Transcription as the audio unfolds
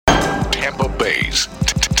City's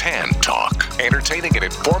Tan Talk. Entertaining and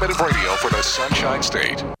informative radio for the Sunshine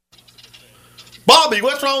State. Bobby,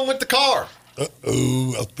 what's wrong with the car?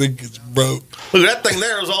 Uh-oh, I think it's broke. Look, that thing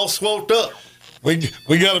there is all swooped up. We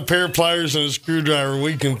got a pair of pliers and a screwdriver.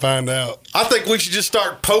 We can find out. I think we should just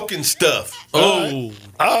start poking stuff. Oh,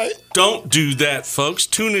 All right. don't do that, folks.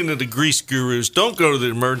 Tune into the Grease Gurus. Don't go to the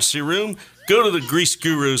emergency room. Go to the Grease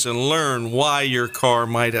Gurus and learn why your car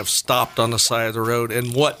might have stopped on the side of the road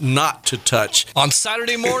and what not to touch. On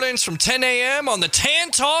Saturday mornings from 10 a.m. on the Tan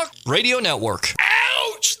Talk Radio Network.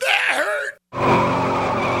 Ouch, that hurt.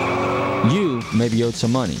 You may be owed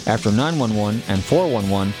some money. After 911 and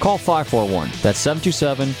 411, call 541. That's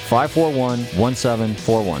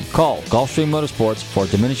 727-541-1741. Call Gulfstream Motorsports for a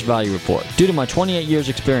diminished value report. Due to my 28 years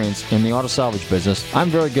experience in the auto salvage business,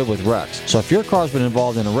 I'm very good with wrecks. So if your car's been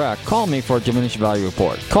involved in a wreck, call me for a diminished value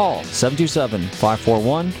report. Call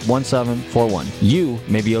 727-541-1741. You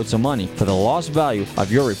may be owed some money for the lost value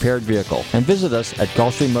of your repaired vehicle. And visit us at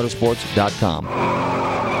GulfstreamMotorsports.com.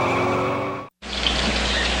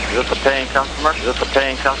 Is this a paying customer? Is this a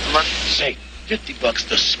paying customer? Say, $50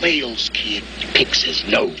 the Smales kid picks his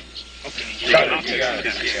nose. Okay. Got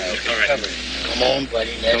it. All right. Come on,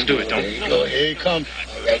 buddy. Don't do it. Don't. There you go. Here he comes.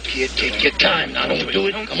 All right, kid. Take your time. Now don't do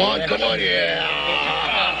it. Come on. Come on. Yeah.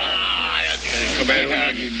 Come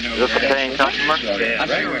on. Is this a paying customer? I'll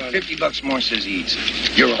tell you what, $50 more says he eats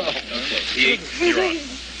it. You're on. You're on.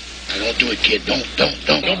 Now don't do it, kid. Don't do it.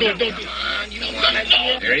 Don't do it. Come on. You got it.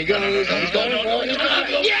 There he goes. He's going.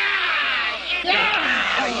 Yeah.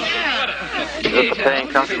 Is this a paying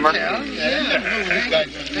customer? The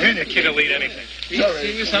kid will eat anything.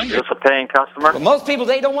 Is this a paying customer? But most people,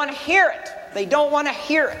 they don't want to hear it. They don't want to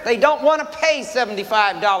hear it. They don't want to pay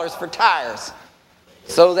 $75 for tires.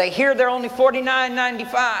 So they hear they're only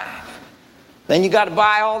 $49.95. Then you got to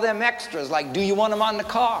buy all them extras, like, do you want them on the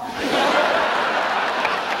car?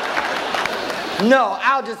 No,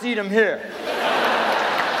 I'll just eat them here.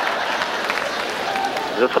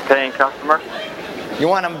 Is this a paying customer? You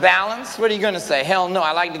want them balanced? What are you going to say? Hell no,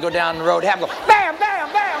 I like to go down the road, have them go bam,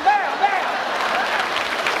 bam, bam, bam, bam.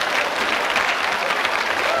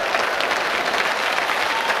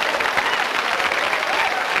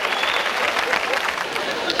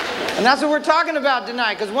 And that's what we're talking about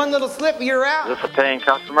tonight, because one little slip, you're out. Is this a paying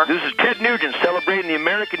customer? This is Ted Nugent celebrating the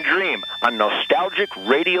American dream on nostalgic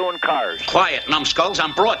radio and cars. Quiet, numbskulls.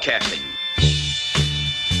 I'm broadcasting.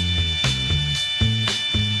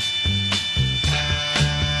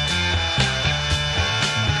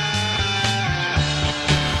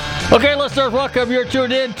 Okay, listeners, welcome. You're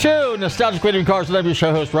tuned in to Nostalgic Radio and Cars with your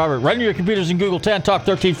show host, Robert. Right on your computers and Google,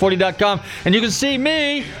 TanTalk1340.com. And you can see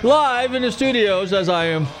me live in the studios as I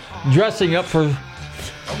am dressing up for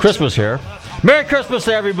Christmas here. Merry Christmas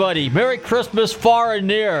to everybody. Merry Christmas far and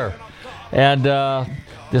near. And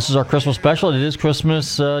this is our Christmas special, and it is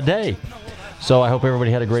Christmas Day. So I hope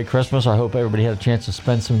everybody had a great Christmas. I hope everybody had a chance to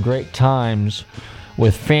spend some great times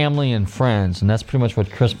with family and friends, and that's pretty much what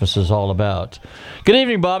Christmas is all about. Good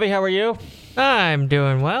evening, Bobby. How are you? I'm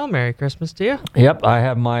doing well. Merry Christmas to you. Yep, I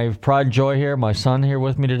have my pride and joy here, my son here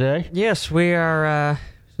with me today. Yes, we are,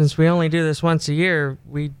 since we only do this once a year,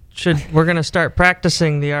 we're going to start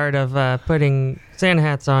practicing the art of putting Santa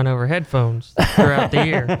hats on over headphones throughout the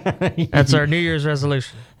year. That's our New Year's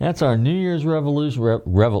resolution. That's our New Year's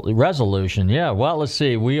resolution. Yeah, well, let's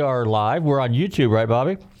see. We are live. We're on YouTube, right,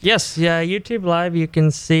 Bobby? Yes, YouTube Live. You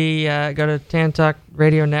can see, go to Tan Talk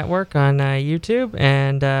Radio Network on YouTube,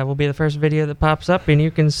 and will be the first video that pops up, and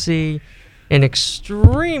you can see an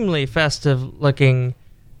extremely festive-looking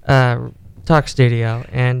talk studio,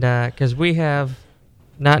 and because we have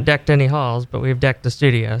not decked any halls, but we've decked the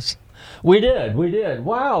studios. We did.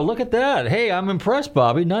 Wow, look at that. Hey, I'm impressed,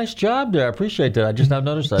 Bobby. Nice job there. I appreciate that. I just now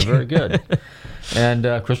noticed that. Very good. And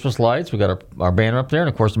Christmas lights. We got our banner up there, and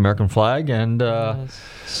of course, the American flag, and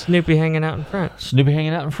Snoopy hanging out in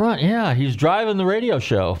front. Yeah, he's driving the radio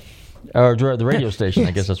show, or the radio station.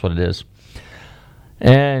 I guess that's what it is.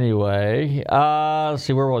 Anyway, let's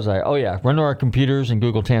see, where was I? Oh, yeah, run to our computers and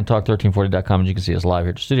Google TanTalk1340.com, and you can see us live here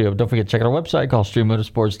at the studio. But don't forget to check out our website,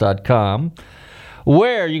 GulfstreamMotorsports.com,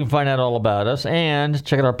 where you can find out all about us, and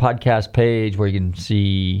check out our podcast page where you can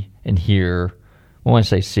see and hear. Well, when I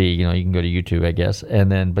say see, you can go to YouTube, I guess,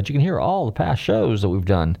 but you can hear all the past shows that we've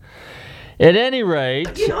done. At any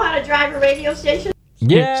rate... Do you know how to drive a radio station?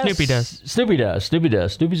 Yes. Snoopy does. Snoopy does.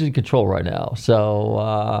 Snoopy's in control right now.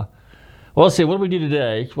 So, well, let's see. What did we do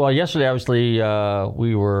today? Well, yesterday, obviously,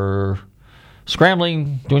 we were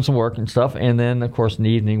scrambling, doing some work and stuff. And then, of course, in the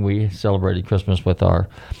evening, we celebrated Christmas with our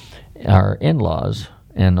in-laws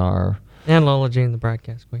and our And Lola Jean, the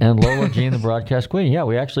broadcast queen. And Lola Jean, the broadcast queen. Yeah,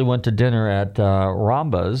 we actually went to dinner at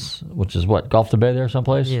Ramba's, which is what, Gulf to Bay there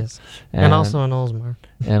someplace? Yes. And also in Oldsmar.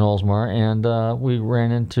 And we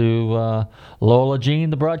ran into Lola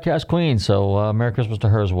Jean, the broadcast queen. So Merry Christmas to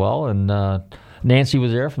her as well. And Nancy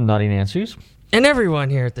was there from Naughty Nancy's. And everyone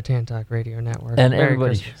here at the Tan Talk Radio Network. And Merry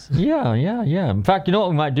everybody. Christmas. Yeah. In fact, you know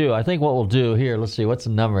what we might do? I think what we'll do here, let's see, what's the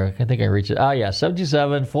number? I think I reach it. Oh, yeah,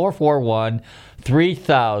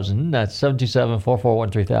 727-441-3000. That's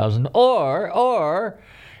 727-441-3000. Or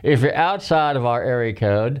if you're outside of our area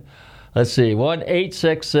code, let's see,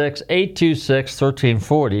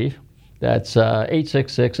 1-866-826-1340. That's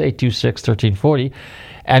 866-826-1340.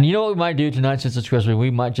 And you know what we might do tonight since it's Christmas?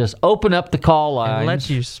 We might just open up the call lines. And let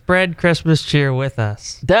you spread Christmas cheer with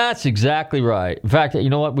us. That's exactly right. In fact,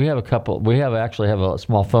 you know what? We actually have a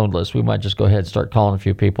small phone list. We might just go ahead and start calling a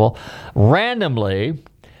few people randomly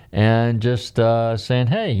and just saying,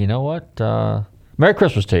 hey, you know what? Merry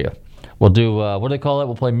Christmas to you. We'll do, what do they call it?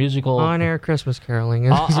 We'll play musical. On-air Christmas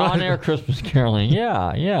caroling. On-air Christmas caroling.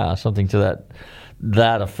 Yeah. Something to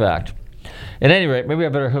that effect. At any rate, maybe I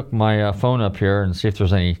better hook my phone up here and see if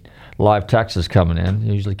there's any live texts coming in.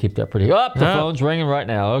 You usually keep that pretty... Oh, the phone's ringing right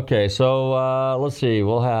now. Okay, so let's see.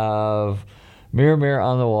 We'll have Mirror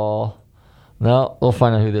on the Wall. No, we'll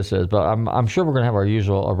find out who this is. But I'm sure we're going to have our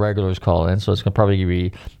usual regulars call in. So it's going to probably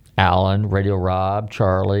be Alan, Radio Rob,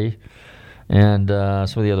 Charlie, and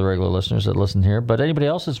some of the other regular listeners that listen here. But anybody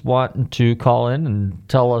else that's wanting to call in and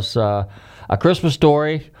tell us a Christmas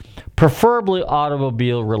story... preferably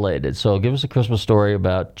automobile related. So give us a Christmas story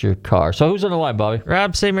about your car. So who's on the line, Bobby?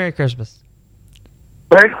 Rob, say Merry Christmas.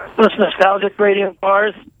 Merry Christmas, Nostalgic Radio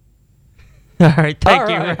Cars. All right, thank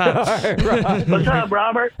you, Rob. All right, Rob. What's up,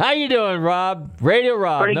 Robert? How you doing, Rob? Radio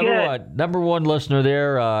Rob, Pretty good. Number one listener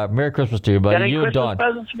there. Merry Christmas to you, buddy. Got any you Christmas and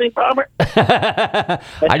Dawn. presents for me, Robert? I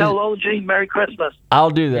tell Lola Jean Merry Christmas. I'll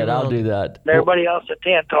do that. And everybody else at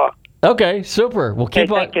Tan Talk. Okay, super. Well,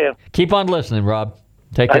 keep on listening, Rob.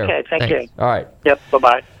 Take care. Okay, thank you. All right. Yep,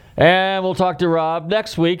 bye-bye. And we'll talk to Rob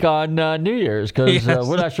next week on New Year's because Yes.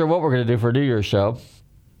 we're not sure what we're going to do for a New Year's show.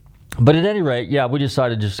 But at any rate, yeah, we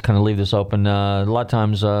decided to just kind of leave this open. A lot of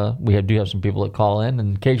times we do have some people that call in,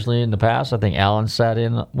 and occasionally in the past, I think Alan sat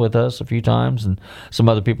in with us a few times and some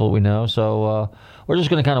other people we know. So we're just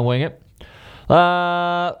going to kind of wing it.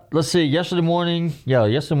 Let's see. Yesterday morning,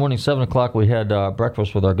 7 o'clock, we had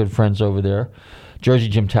breakfast with our good friends over there, Jersey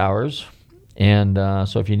Jim Towers. And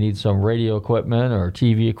so if you need some radio equipment or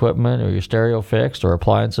TV equipment or your stereo fixed or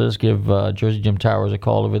appliances, give Jersey Jim Towers a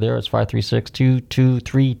call over there. It's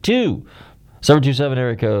 536-2232. 727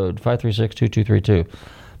 area code, 536-2232.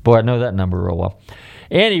 Boy, I know that number real well.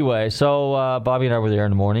 Anyway, so Bobby and I were there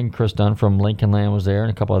in the morning. Chris Dunn from Lincoln Land was there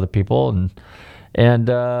and a couple other people. And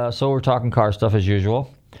so we're talking car stuff as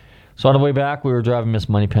usual. So on the way back, we were driving Miss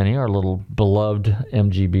Moneypenny, our little beloved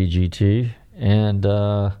MGB GT. And...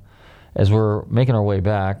 as we're making our way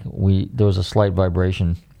back, there was a slight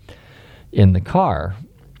vibration in the car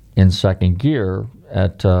in second gear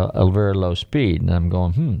at a very low speed. And I'm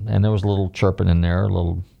going, And there was a little chirping in there, a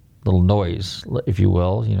little noise, if you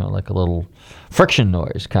will, like a little friction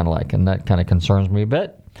noise, kind of like. And that kind of concerns me a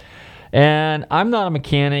bit. And I'm not a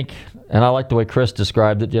mechanic, and I like the way Chris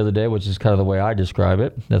described it the other day, which is kind of the way I describe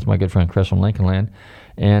it. That's my good friend Chris from Lincoln Land.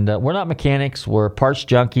 And we're not mechanics, we're parts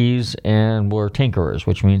junkies, and we're tinkerers,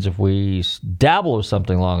 which means if we dabble with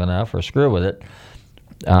something long enough or screw with it,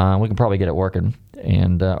 we can probably get it working,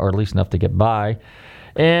 and or at least enough to get by.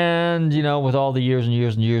 And, with all the years and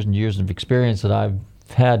years and years and years of experience that I've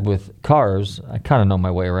had with cars, I kind of know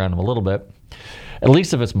my way around them a little bit, at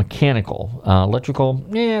least if it's mechanical. Electrical,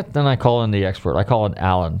 then I call in the expert. I call in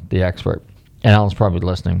Alan, the expert, and Alan's probably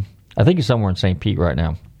listening. I think he's somewhere in St. Pete right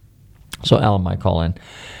now. So Alan might call in.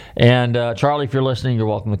 And Charlie, if you're listening, you're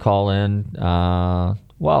welcome to call in.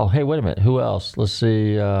 Hey, wait a minute. Who else? Let's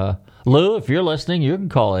see. Lou, if you're listening, you can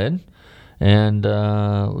call in. And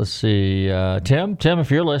let's see. Tim,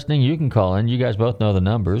 if you're listening, you can call in. You guys both know the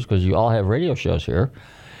numbers because you all have radio shows here.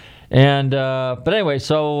 And but anyway,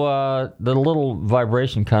 so the little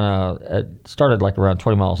vibration kind of started like around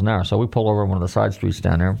 20 miles an hour. So we pulled over one of the side streets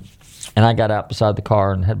down there. And I got out beside the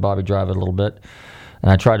car and had Bobby drive it a little bit. And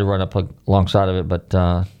I tried to run up alongside of it, but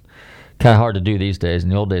kind of hard to do these days. In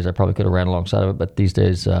the old days, I probably could have ran alongside of it, but these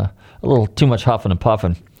days, a little too much huffing and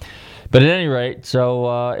puffing. But at any rate,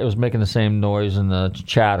 so it was making the same noise and the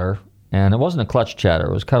chatter, and it wasn't a clutch chatter.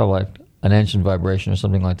 It was kind of like an engine vibration or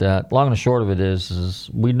something like that. Long and short of it is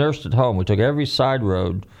we nursed it home. We took every side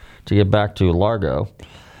road to get back to Largo,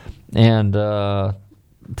 and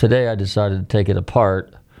today I decided to take it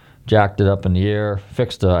apart, jacked it up in the air,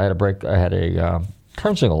 fixed I had a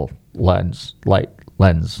turn signal light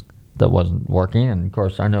lens that wasn't working. And of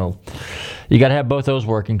course, I know you got to have both those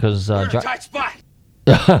working because tight spot.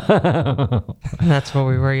 That's what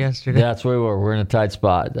we were yesterday. That's where we were. We're in a tight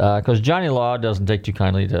spot because Johnny Law doesn't take too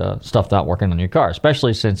kindly to stuff not working on your car,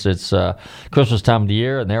 especially since it's Christmas time of the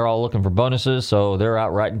year and they're all looking for bonuses, so they're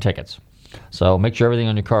out writing tickets. So make sure everything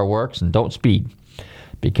on your car works and don't speed.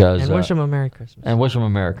 Because, and wish them a Merry Christmas. And wish them a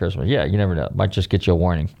Merry Christmas. Yeah, you never know. It might just get you a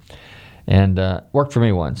warning. And worked for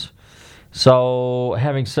me once. So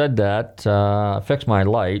having said that, I fixed my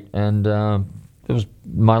light, and it was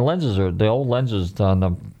my lenses are the old lenses on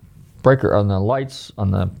the breaker on the lights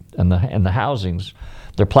on the housings.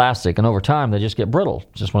 They're plastic, and over time they just get brittle.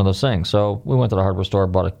 It's just one of those things. So we went to the hardware store,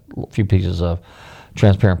 bought a few pieces of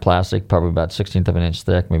transparent plastic, probably about 1/16 of an inch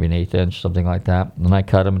thick, maybe an 1/8 inch, something like that. And I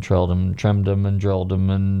cut them, and trilled them, trimmed them, and drilled them,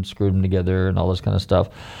 and screwed them together, and all this kind of stuff,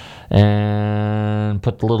 and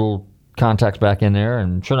put the little contacts back in there.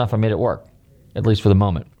 And sure enough, I made it work, at least for the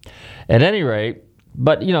moment. At any rate,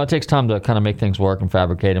 but it takes time to kind of make things work and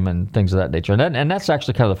fabricate them and things of that nature. And that's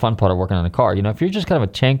actually kind of the fun part of working on a car. If you're just kind of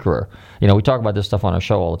a tinkerer, we talk about this stuff on our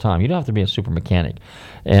show all the time. You don't have to be a super mechanic.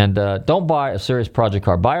 And don't buy a serious project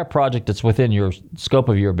car. Buy a project that's within your scope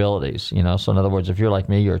of your abilities. So in other words, if you're like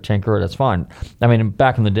me, you're a tinkerer, that's fine. I mean,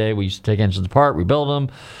 back in the day, we used to take engines apart, rebuild them.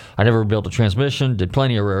 I never rebuilt a transmission, did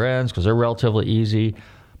plenty of rear ends because they're relatively easy.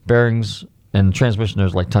 Bearings. And transmission,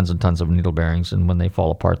 there's like tons and tons of needle bearings, and when they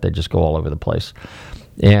fall apart, they just go all over the place.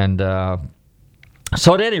 And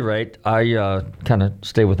so at any rate, I kind of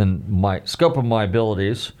stay within my scope of my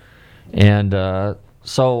abilities. And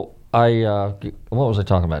so what was I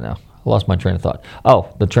talking about now? I lost my train of thought.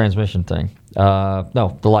 Oh, the transmission thing.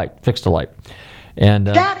 No, the light. Fix the light. And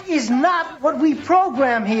that is not what we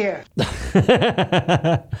program here.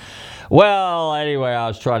 Well, anyway, I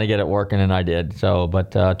was trying to get it working, and I did. So,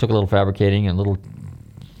 but took a little fabricating and a little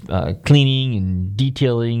cleaning and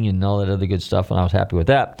detailing and all that other good stuff, and I was happy with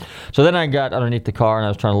that. So then I got underneath the car, and I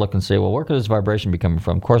was trying to look and say, well, where could this vibration be coming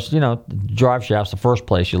from? Of course, drive shaft's the first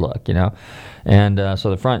place you look, And so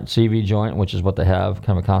the front CV joint, which is what they have,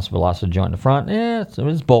 kind of a constant velocity joint in the front,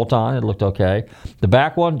 it's bolt-on. It looked okay. The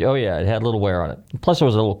back one, oh, yeah, it had a little wear on it. Plus, there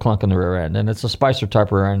was a little clunk in the rear end, and it's a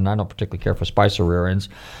Spicer-type rear end, and I don't particularly care for Spicer rear ends.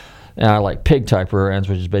 And I like pig-type rear ends,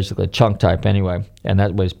 which is basically a chunk type anyway. And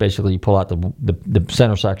that way, it's basically you pull out the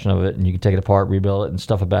center section of it, and you can take it apart, rebuild it, and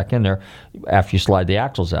stuff it back in there after you slide the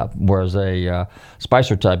axles out. Whereas a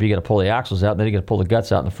Spicer type, you got to pull the axles out, and then you got to pull the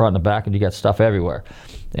guts out in the front and the back, and you got stuff everywhere.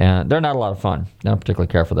 And they're not a lot of fun. I don't particularly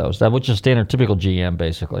care for those. That which is standard, typical GM,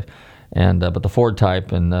 basically. And but the Ford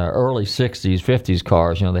type in the early 60s, 50s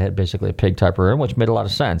cars, they had basically a pig type rear end, which made a lot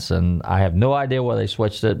of sense. And I have no idea why they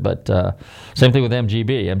switched it, but same thing with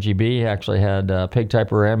MGB. MGB actually had pig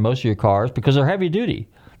type rear end, most of your cars, because they're heavy duty.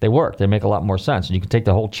 They work. They make a lot more sense. And you can take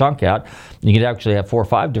the whole chunk out. You could actually have 4 or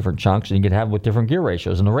 5 different chunks, and you could have with different gear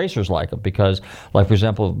ratios. And the racers like them because, like, for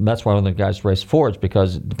example, that's why one of the guys race Fords,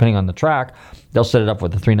 because depending on the track, they'll set it up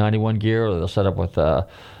with a 391 gear, or they'll set up with a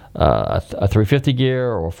 350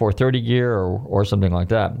 gear or a 430 gear or something like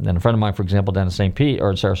that. And a friend of mine, for example, down in St. Pete or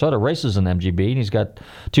in Sarasota races an MGB, and he's got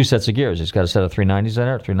 2 sets of gears. He's got a set of 390s in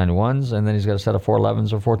there, 391s, and then he's got a set of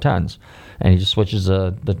 411s or 410s. And he just switches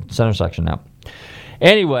the center section out.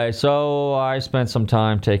 Anyway, so I spent some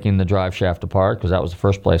time taking the drive shaft apart because that was the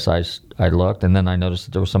first place I looked. And then I noticed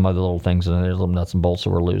that there were some other little things in there, little nuts and bolts that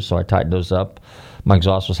were loose, so I tightened those up. My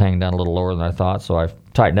exhaust was hanging down a little lower than I thought, so I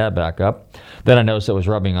tightened that back up. Then I noticed it was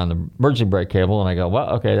rubbing on the emergency brake cable, and I go, well,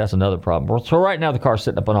 okay, that's another problem. So right now the car's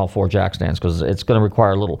sitting up on all 4 jack stands because it's going to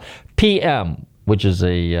require a little PM, which is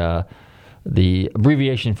the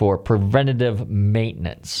abbreviation for preventative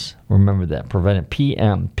maintenance. Remember that,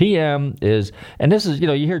 PM. PM is, and this is,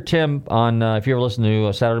 you hear Tim on, if you ever listen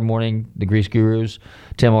to Saturday morning, the Grease Gurus,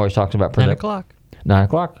 Tim always talks about 10 o'clock. 9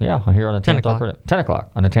 o'clock, yeah, I'm here on the 10 o'clock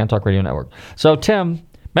on the Tan Talk Radio Network. So Tim,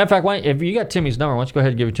 matter of fact, if you got Timmy's number, why don't you go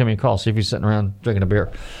ahead and give Timmy a call, see if he's sitting around drinking a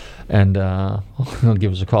beer, and he'll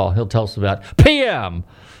give us a call. He'll tell us about PM.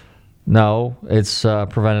 No, it's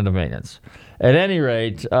preventative maintenance. At any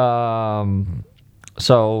rate,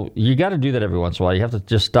 so you got to do that every once in a while. You have to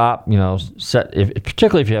just stop,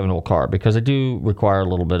 particularly if you have an old car, because they do require a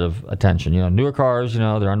little bit of attention. Newer cars,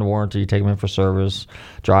 they're under warranty. You take them in for service,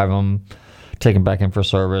 drive them, take them back in for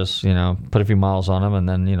service, put a few miles on them, and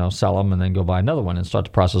then, sell them, and then go buy another one and start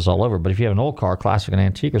the process all over. But if you have an old car, classic, an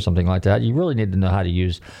antique or something like that, you really need to know how to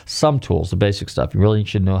use some tools, the basic stuff. You really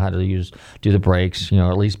should know how to do the brakes,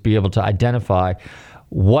 or at least be able to identify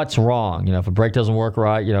what's wrong. If a brake doesn't work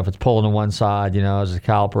right, if it's pulling to one side, is it a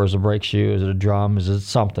caliper, is it a brake shoe, is it a drum, is it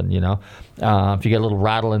something, if you get a little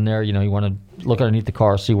rattle in there, you want to look underneath the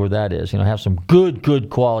car, see where that is. Have some good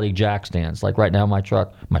quality jack stands. Like right now, my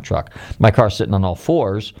car's sitting on all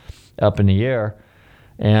fours up in the air,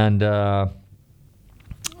 and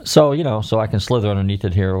so I can slither underneath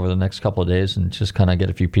it here over the next couple of days and just kind of get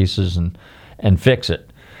a few pieces and fix it.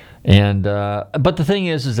 And but the thing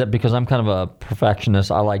is that because I'm kind of a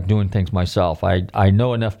perfectionist, I like doing things myself. I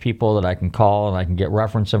know enough people that I can call and I can get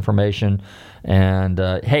reference information. And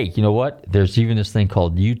hey, you know what? There's even this thing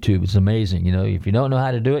called YouTube. It's amazing. If you don't know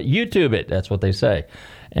how to do it, YouTube it. That's what they say.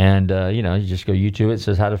 And you just go YouTube it. It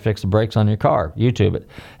says how to fix the brakes on your car. YouTube it.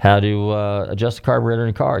 How to adjust the carburetor in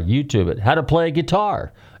your car. YouTube it. How to play a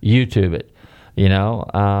guitar. YouTube it.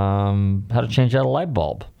 How to change out a light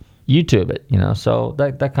bulb. YouTube it, so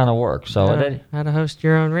that kind of works. So how to host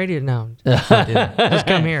your own radio? No, just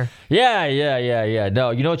come here. Yeah.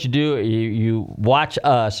 No, you know what you do? You watch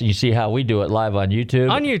us and you see how we do it live on YouTube.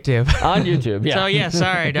 On YouTube, yeah. So yeah,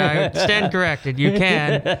 sorry, I stand corrected. You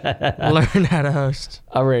can learn how to host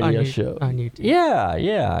a radio show on YouTube.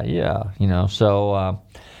 Yeah. So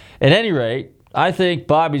at any rate, I think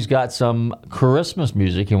Bobby's got some Christmas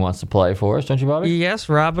music he wants to play for us, don't you, Bobby? Yes,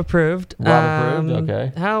 Rob approved.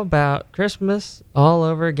 Okay. How about Christmas All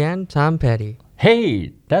Over Again, Tom Petty?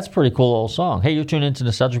 Hey, that's a pretty cool old song. Hey, you're tuned into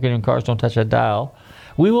Nostalgic Radio Cars. Don't touch that dial.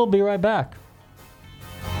 We will be right back.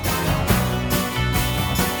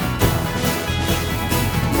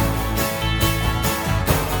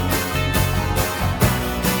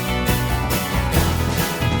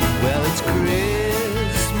 Well, it's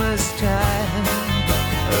Christmas time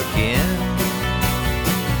again.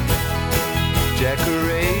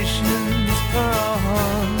 Decorations are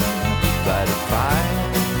on by the fire.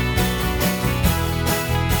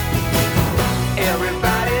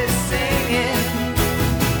 Everybody's singing,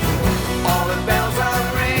 all the bells are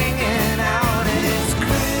ringing out, and it's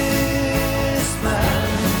Christmas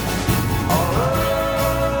all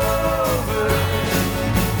over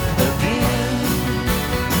again.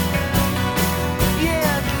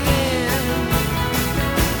 Yeah, again.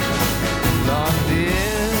 Long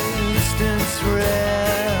distance relatives,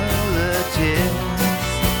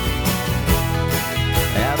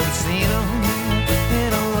 haven't seen them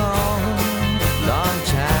in a long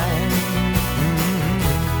time.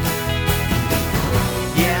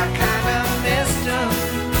 Yeah, I kinda missed them.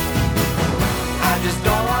 I just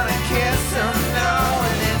don't wanna kiss them now,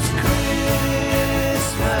 and it's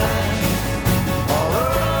Christmas all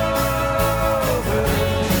over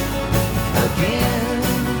again.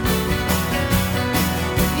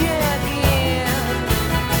 Yeah, again.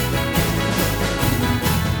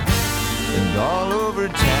 And all over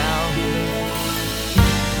town,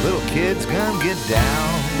 little kids gonna get down.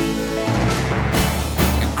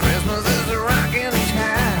 And Christmas is a rockin'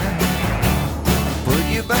 time. Put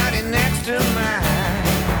your body next to mine.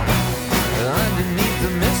 Underneath the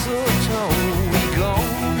mistletoe we go.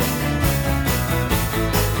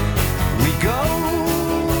 We go.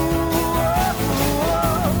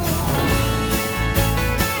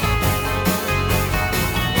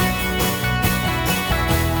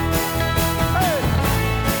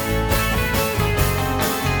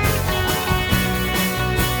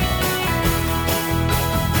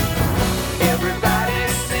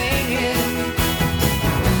 Everybody's singing,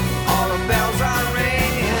 all the bells are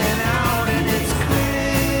ringing out, and it's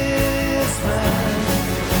Christmas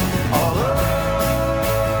all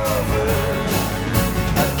over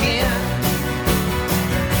again.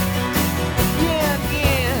 Yeah,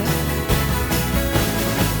 again.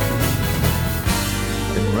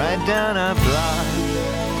 And right down our block,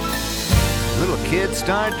 little kids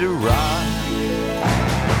start to rock.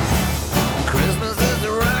 Christmas is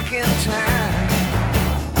a rockin' time.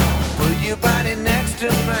 Put your body next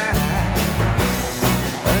to mine.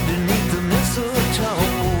 Underneath the mistletoe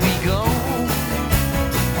we go.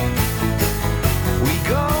 We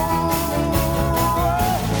go.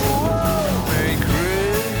 Merry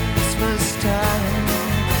Christmas time.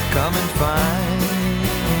 Come and find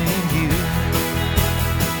you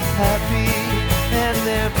happy and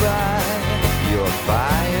there by your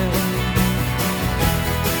fire.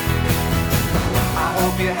 I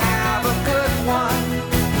hope you have a good one.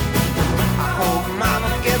 I hope Mama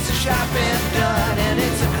gets the shopping done, and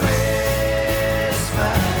it's a Christmas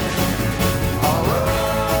all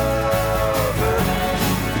over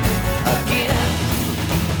again.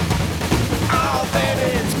 Oh, baby,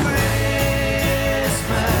 it's Christmas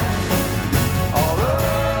all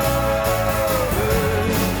over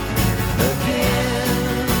again.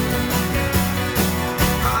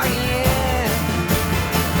 Oh, yeah.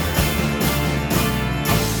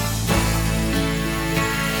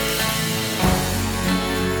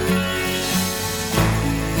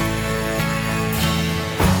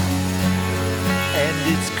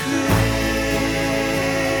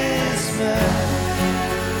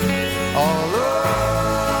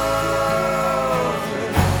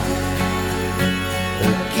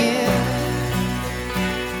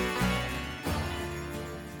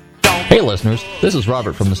 listeners. This is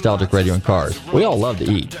Robert from Nostalgic Radio and Cars. We all love to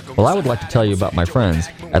eat. Well, I would like to tell you about my friends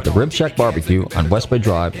at the Rib Shack Barbecue on West Bay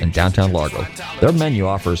Drive in downtown Largo. Their menu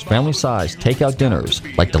offers family-sized takeout dinners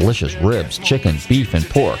like delicious ribs, chicken, beef, and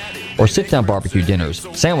pork, or sit-down barbecue dinners,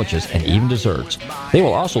 sandwiches, and even desserts. They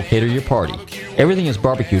will also cater your party. Everything is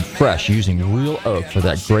barbecued fresh using real oak for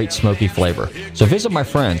that great smoky flavor. So visit my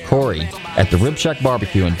friend Corey at the Rib Shack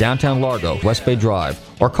Barbecue in downtown Largo, West Bay Drive,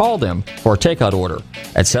 or call them for a takeout order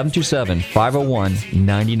at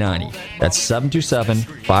 727-501-9090. That's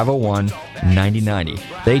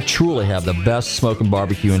 727-501-9090. They truly have the best smoking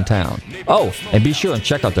barbecue in town. Oh, and be sure and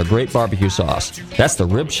check out their great barbecue sauce. That's the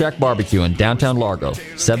Rib Shack Barbecue in downtown Largo,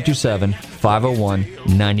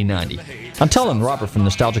 727-501-9090. I'm telling Robert from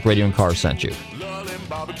Nostalgic Radio and Cars sent you.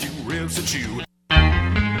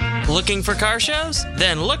 Looking for car shows?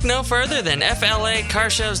 Then look no further than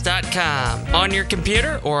FLACarshows.com. On your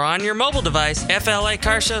computer or on your mobile device,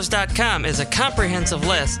 FLACarshows.com is a comprehensive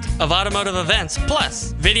list of automotive events,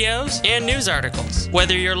 plus videos and news articles.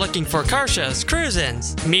 Whether you're looking for car shows,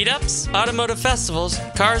 cruise-ins, meetups, automotive festivals,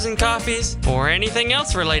 cars and coffees, or anything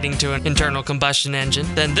else relating to an internal combustion engine,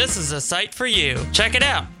 then this is a site for you. Check it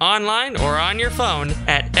out online or on your phone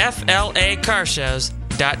at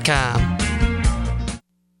FLACarshows.com.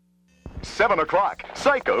 7 o'clock,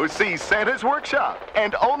 Psycho sees Santa's workshop,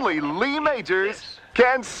 and only Lee Majors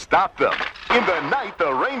can stop them. In the night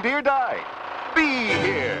the reindeer died. Be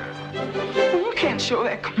here. You can't show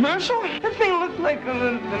that commercial. That thing looked like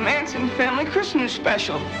the Manson family Christmas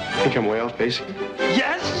special. Think I'm way off base?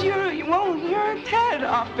 Yes, you're a tad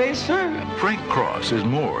off base, sir. Frank Cross is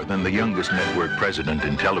more than the youngest network president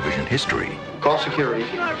in television history. Call security.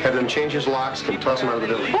 Have them change his locks and toss him out of the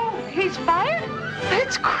building. Oh, he's fired?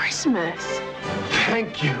 It's Christmas.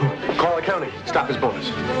 Thank you. Call accounting. Stop his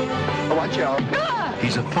bonus. Oh, watch out.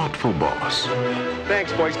 He's a thoughtful boss.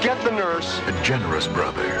 Thanks, boys. Get the nurse. A generous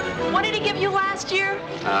brother. What did he give you last year?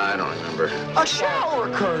 I don't remember. A shower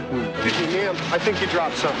curtain. Excuse me, ma'am. I think you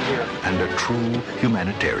dropped something here. And a true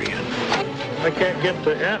humanitarian. I can't get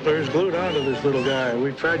the antlers glued onto this little guy.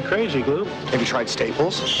 We've tried crazy glue. Have you tried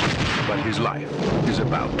Staples? But his life is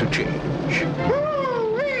about to change.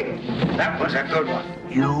 That was a good one.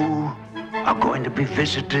 You are going to be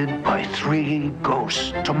visited by 3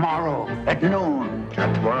 ghosts tomorrow at noon.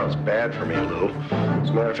 God, tomorrow's bad for me, Lou. As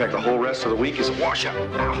a matter of fact, the whole rest of the week is a washout.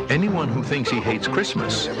 Anyone who thinks he hates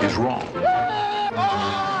Christmas is wrong.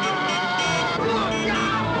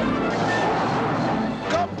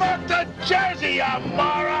 Come back to Jersey, you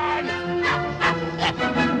moron!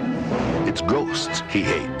 It's ghosts he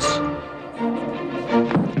hates.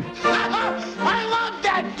 I love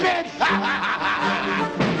that bit!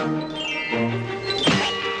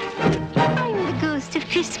 I'm the ghost of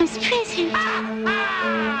Christmas present.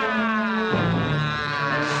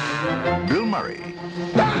 Bill Murray.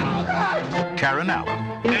 Karen Allen.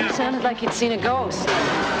 It sounded like you'd seen a ghost.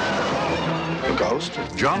 A ghost?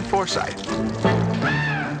 John Forsythe.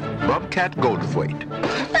 Bobcat Goldthwait.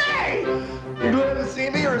 Hey! You glad to see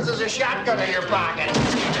me, or is this a shotgun in your pocket?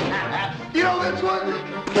 You know this one?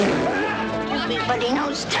 Everybody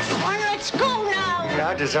knows this one. Let's go now.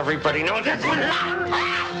 Yeah, does everybody know this one?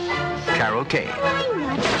 Carol Kane.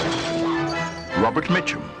 Robert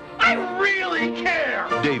Mitchum. I really care!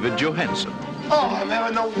 David Johansen. Oh, I'm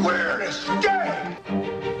having the weirdest day!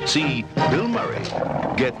 See Bill Murray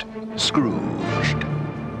get Scrooged.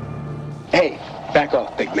 Hey, back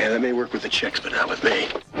off, big man. That may work with the chicks, but not with me.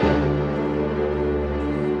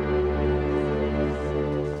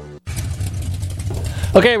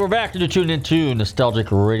 Okay, we're back. You're tuned into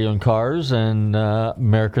Nostalgic Radio and Cars, and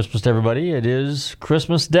Merry Christmas to everybody. It is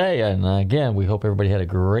Christmas Day, and again, we hope everybody had a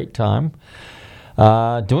great time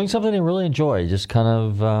doing something they really enjoy. Just kind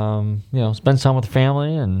of, spend time with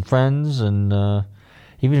family and friends, and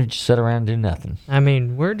even if you just sit around and do nothing. I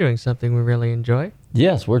mean, we're doing something we really enjoy.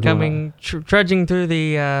 Yes, we're doing trudging through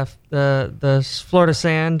the Florida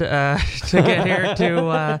sand to get here to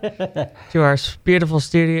our beautiful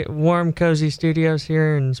studio, warm, cozy studios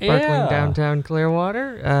here in sparkling downtown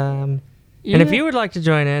Clearwater. And if you would like to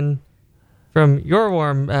join in from your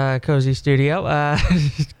warm, cozy studio,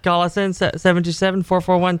 call us in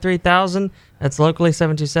 727-441-3000. That's locally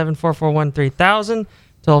 727-441-3000.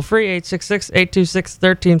 Toll free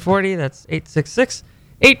 866-826-1340. That's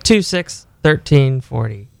 866-826-1340.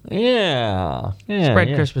 1340.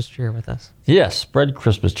 Spread Christmas cheer with us. Yes, spread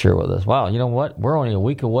Christmas cheer with us. Wow, you know what? We're only a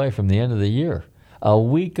week away from the end of the year. A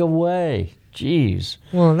week away. Jeez.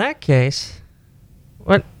 Well, in that case,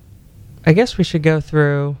 I guess we should go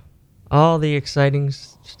through all the exciting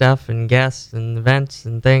stuff and guests and events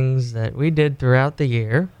and things that we did throughout the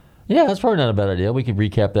year. Yeah, that's probably not a bad idea. We could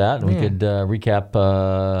recap that, and we could recap...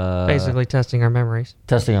 basically testing our memories.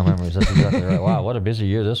 Testing our memories. That's exactly right. Wow, what a busy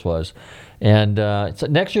year this was. And so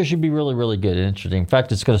next year should be really, really good and interesting. In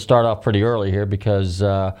fact, it's going to start off pretty early here because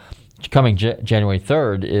coming January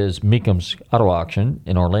 3rd is Meekham's Auto Auction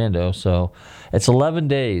in Orlando. So it's 11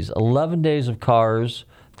 days. 11 days of cars,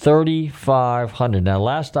 3,500. Now,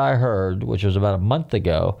 last I heard, which was about a month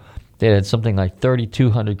ago, they had something like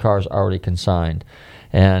 3,200 cars already consigned.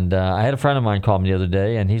 And I had a friend of mine call me the other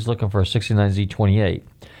day, and he's looking for a 69 Z28.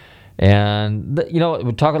 And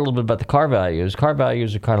we're talking a little bit about the car values. Car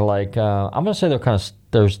values are kind of like I'm going to say they're kind of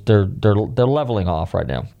they're leveling off right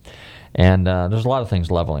now. And there's a lot of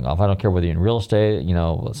things leveling off. I don't care whether you're in real estate,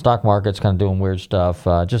 stock market's kind of doing weird stuff.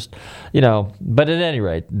 But at any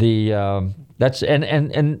rate, that's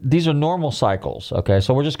and these are normal cycles. Okay,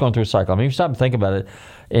 so we're just going through a cycle. I mean, if you stop and think about it,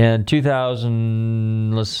 in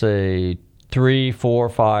 2000, let's say 3, 4,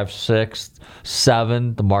 5, 6,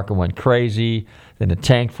 7, the market went crazy. Then it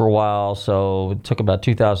tanked for a while, so it took about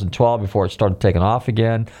 2012 before it started taking off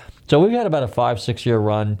again. So we've had about a 5-6 year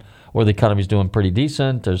run where the economy's doing pretty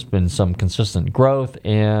decent. There's been some consistent growth,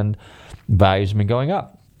 and values have been going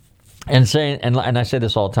up. And I say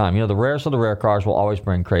this all the time, the rarest of the rare cars will always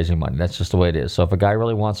bring crazy money. That's just the way it is. So if a guy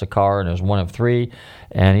really wants a car and there's one of 3,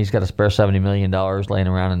 and he's got a spare $70 million laying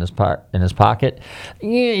around in his pocket,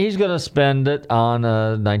 he's going to spend it on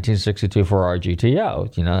a 1962 Ferrari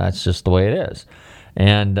GTO. That's just the way it is.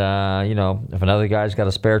 And, if another guy's got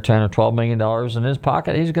a spare $10 or $12 million in his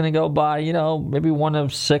pocket, he's going to go buy, maybe one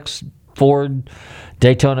of 6 Ford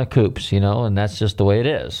Daytona coupes, and that's just the way it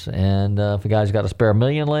is. And if a guy's got a spare $1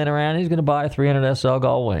 million laying around, he's going to buy a 300 SL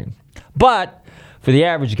Gullwing. But for the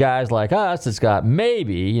average guys like us that's got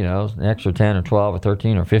maybe, an extra 10 or 12 or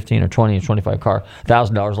 13 or 15 or 20 or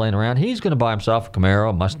 $25,000 laying around, he's going to buy himself a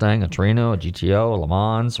Camaro, a Mustang, a Torino, a GTO, a Le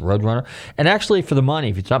Mans, a Roadrunner. And actually, for the money,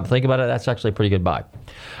 if you stop and think about it, that's actually a pretty good buy.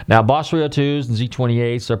 Now, Boss 302s and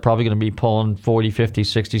Z28s, they're probably going to be pulling 40, 50,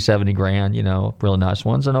 60, 70 grand, really nice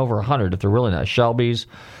ones, and over 100 if they're really nice. Shelby's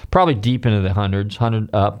probably deep into the hundreds,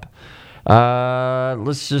 100 up.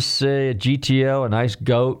 Let's just say a GTO, a nice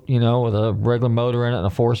goat, with a regular motor in it and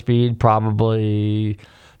a 4-speed, probably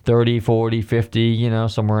 30, 40, 50,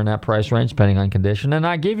 somewhere in that price range, depending on condition. And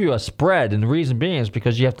I give you a spread, and the reason being is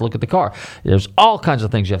because you have to look at the car. There's all kinds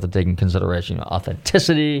of things you have to take in consideration.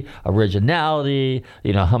 Authenticity, originality,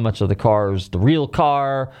 how much of the car is the real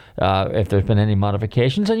car, if there's been any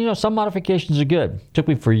modifications. And, some modifications are good. It took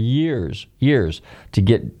me for years to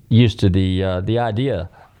get used to the idea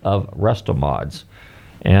of resto mods.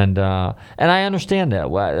 And I understand that.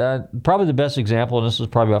 Probably the best example, and this was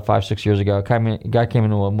probably about 5-6 years ago, a guy came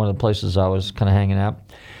into one of the places I was kind of hanging out,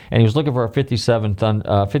 and he was looking for a 57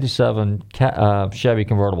 Chevy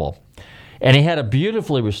convertible. And he had a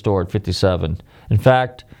beautifully restored 57. In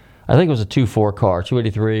fact, I think it was a 2.4 car,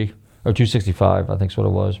 283 or 265, I think is what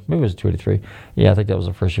it was. Maybe it was a 283. Yeah, I think that was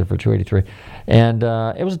the first year for 283. And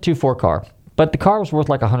it was a 2.4 car. But the car was worth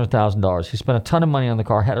like $100,000. He spent a ton of money on the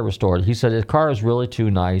car, had it restored. He said the car is really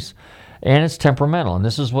too nice, and it's temperamental. And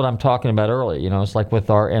this is what I'm talking about earlier. It's like with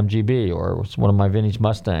our MGB or one of my vintage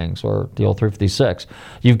Mustangs or the old 356.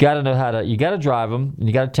 You've got to know you got to drive them, and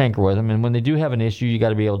you got to tinker with them. And when they do have an issue, you got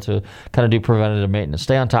to be able to kind of do preventative maintenance.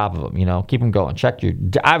 Stay on top of them, keep them going.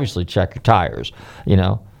 Obviously check your tires,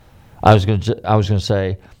 I was going to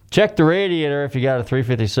say, check the radiator if you got a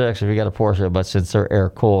 356, if you got a Porsche, but since they're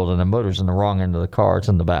air-cooled and the motor's in the wrong end of the car, it's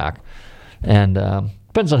in the back. And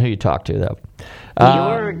depends on who you talk to, though.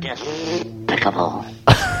 You're despicable.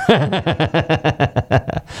 But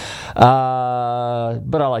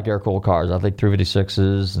I like air-cooled cars. I think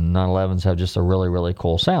 356s and 911s have just a really, really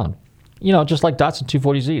cool sound. Just like Datsun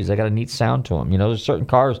 240Zs, they got a neat sound to them. There's certain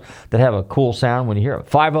cars that have a cool sound when you hear it.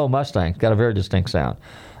 5.0 Mustang's got a very distinct sound.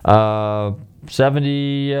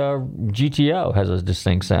 70 GTO has a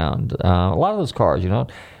distinct sound. A lot of those cars, a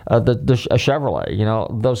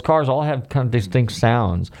Chevrolet, those cars all have kind of distinct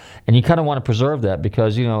sounds, and you kind of want to preserve that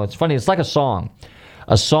because, it's funny. It's like a song.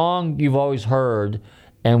 A song you've always heard,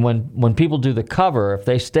 and when people do the cover, if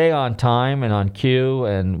they stay on time and on cue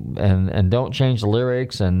and don't change the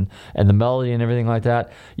lyrics and the melody and everything like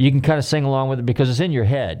that, you can kind of sing along with it because it's in your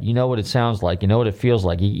head. You know what it sounds like. You know what it feels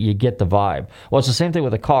like. You get the vibe. Well, it's the same thing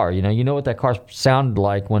with a car. You know what that car sounded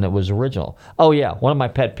like when it was original. Oh, yeah, one of my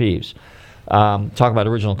pet peeves. Talk about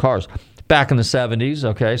original cars. Back in the 70s,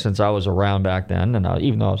 okay, since I was around back then, and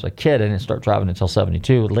even though I was a kid, I didn't start driving until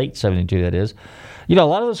 72, late 72 that is, a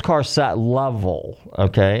lot of those cars sat level,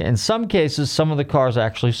 okay? In some cases, some of the cars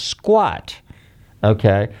actually squat,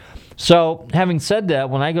 okay? So having said that,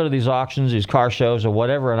 when I go to these auctions, these car shows or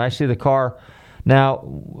whatever, and I see the car, Now,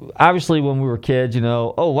 obviously, when we were kids,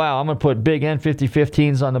 oh, wow, I'm going to put big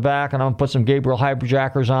N5015s on the back, and I'm going to put some Gabriel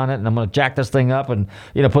Hyperjackers on it, and I'm going to jack this thing up and,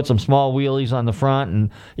 put some small wheelies on the front and,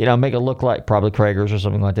 make it look like probably Kragers or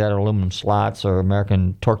something like that, or aluminum slots or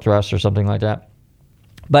American torque thrust or something like that.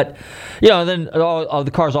 But, then all the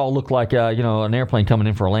cars all look like, an airplane coming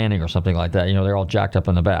in for a landing or something like that. They're all jacked up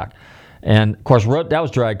in the back. And, of course, that was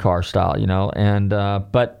drag car style,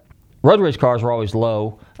 but road race cars were always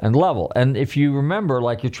low and level. And if you remember,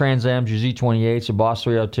 like your Trans Ams, your Z28s, your Boss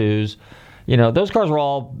 302s, those cars were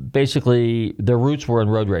all basically, their roots were in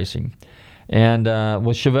road racing. And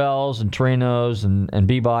with Chevelles and Torinos and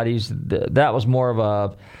B-bodies, that was more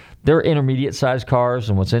of they're intermediate-sized cars.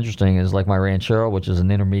 And what's interesting is like my Ranchero, which is an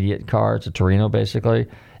intermediate car. It's a Torino, basically.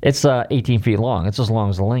 It's 18 feet long. It's as long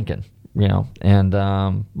as a Lincoln, and,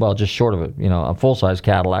 just short of it, a full-size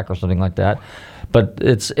Cadillac or something like that. But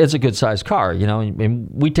it's a good-sized car, and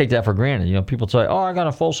we take that for granted. People say, oh, I got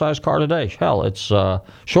a full-size car today. Hell, it's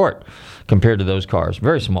short compared to those cars.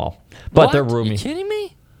 Very small. But they're roomy. Are you kidding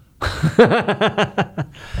me?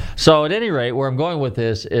 So at any rate, where I'm going with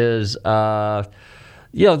this is,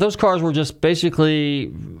 those cars were just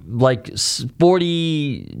basically like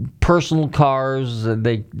sporty personal cars.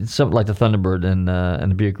 Something like the Thunderbird and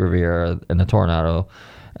the Buick Riviera and the Tornado.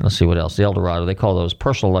 And let's see what else. The Eldorado. They call those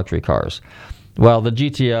personal luxury cars. Well, the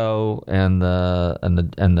GTO and the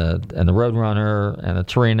Roadrunner and the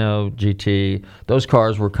Torino GT, those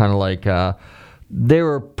cars were kind of like they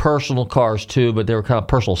were personal cars too, but they were kind of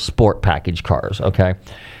personal sport package cars. Okay,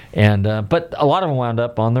 and but a lot of them wound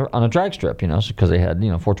up on a drag strip, because they had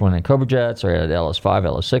 429 Cobra Jets, or they had LS5,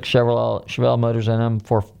 LS6 Chevelle motors in them,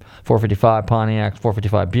 455 Pontiacs,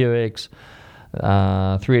 455 Buicks,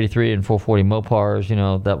 383 and 440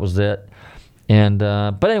 Mopars. That was it. And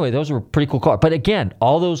but anyway, those were pretty cool cars. But again,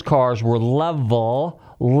 all those cars were level.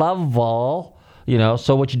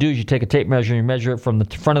 So what you do is you take a tape measure and you measure it from the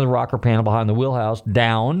front of the rocker panel behind the wheelhouse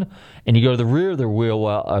down, and you go to the rear of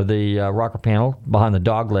the rocker panel behind the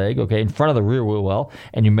dog leg, in front of the rear wheel well,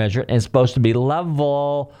 and you measure it, and it's supposed to be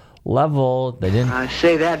level. They didn't. I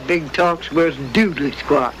say that big talk's worth doodly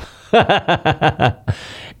squat.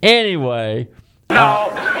 Anyway. Now,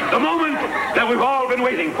 the moment that we've all been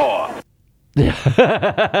waiting for.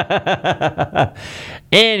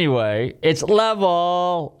 Anyway, it's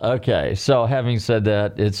level. Okay, so having said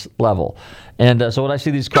that, it's level. And so when I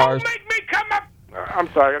see these cars... Don't make me come up!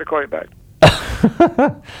 I'm sorry, I gotta call you back.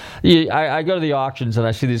 I go to the auctions and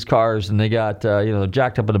I see these cars and they got, they're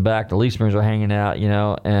jacked up in the back, the leaf springs are hanging out,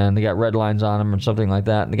 and they got red lines on them or something like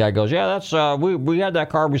that. And the guy goes, yeah, that's, we had that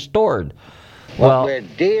car restored. What we're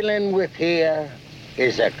dealing with here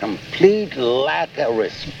is a complete lack of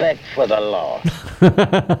respect for the law.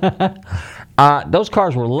 Those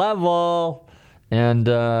cars were level, and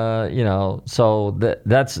so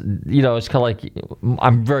that's it's kind of like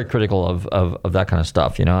I'm very critical of that kind of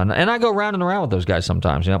stuff, and I go round and around with those guys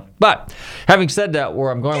sometimes, But having said that,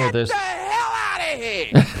 where I'm going with this, get the hell out of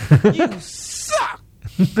here! You suck.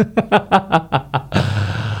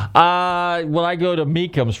 When I go to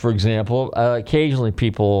Meekums, for example, occasionally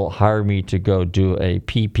people hire me to go do a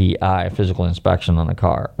PPI, physical inspection on a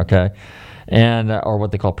car, okay? And or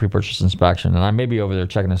what they call pre-purchase inspection. And I may be over there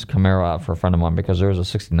checking this Camaro out for a friend of mine because there's a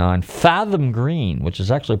 69 Fathom Green, which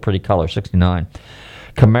is actually a pretty color, 69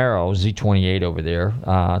 Camaro Z28 over there.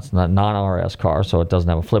 It's not a non-RS car, so it doesn't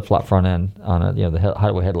have a flip-flop front end on it, the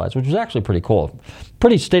highway headlights, which was actually pretty cool.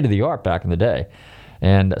 Pretty state-of-the-art back in the day.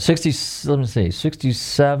 And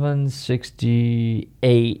 67,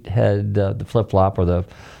 68 had the flip-flop or the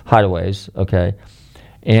hideaways, okay?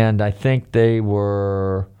 And I think they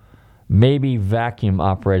were maybe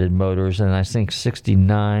vacuum-operated motors, and I think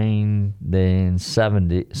 69, then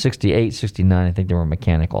 70, 68, 69, I think they were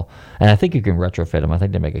mechanical. And I think you can retrofit them. I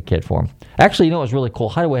think they make a kit for them. Actually, what's really cool?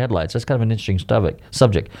 Hideaway headlights. That's kind of an interesting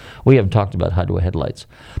subject. We haven't talked about hideaway headlights.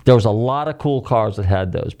 There was a lot of cool cars that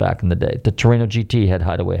had those back in the day. The Torino GT had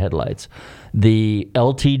hideaway headlights. The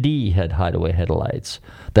LTD had hideaway headlights.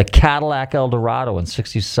 The Cadillac Eldorado in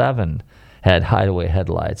 67 had hideaway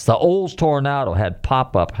headlights. The Olds Tornado had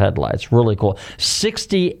pop-up headlights. Really cool.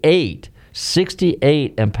 68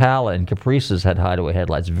 Impala and Caprices had hideaway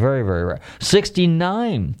headlights. Very, very rare.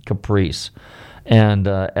 69 Caprice and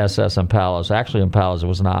SS Impalas. Actually, Impalas, it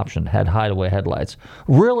was an option, had hideaway headlights.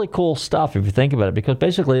 Really cool stuff if you think about it, because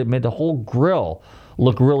basically it made the whole grille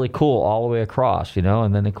look really cool all the way across,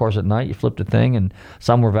 and then, of course, at night you flip the thing, and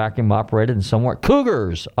some were vacuum-operated and some weren't.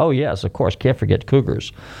 Cougars! Oh, yes, of course, can't forget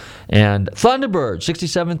Cougars. And Thunderbird,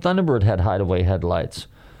 67 Thunderbird had hideaway headlights.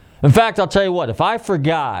 In fact, I'll tell you what, if I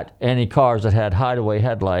forgot any cars that had hideaway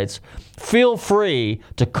headlights, feel free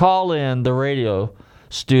to call in the radio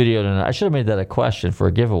studio tonight. I should have made that a question for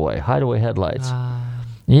a giveaway. Hideaway headlights.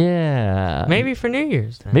 Yeah. Maybe for New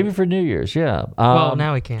Year's. Then. Maybe for New Year's, yeah. Well,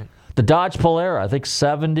 now we can't. The Dodge Polara, I think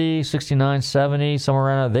 70, 69, 70, somewhere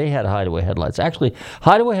around there, they had hideaway headlights. Actually,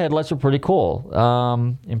 hideaway headlights are pretty cool.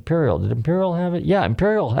 Imperial, did Imperial have it? Yeah,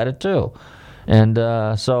 Imperial had it too. And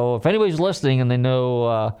so if anybody's listening and they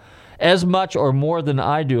know as much or more than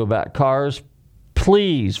I do about cars,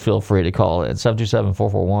 please feel free to call in.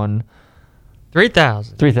 727-441.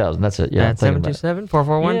 3000. 3000, that's it. Yeah, that's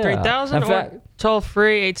 727-441-3000. Yeah. Or toll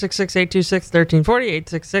free 866-826-1340.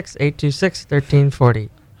 866-826-1340.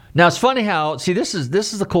 Now, it's funny how, see, this is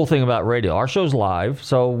the cool thing about radio. Our show's live,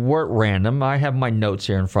 so we're at random. I have my notes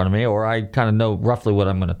here in front of me, or I kind of know roughly what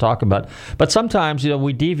I'm going to talk about. But sometimes,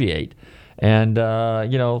 we deviate. And,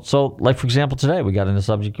 so, like, for example, today we got into the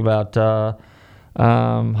subject about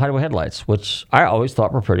hideaway headlights, which I always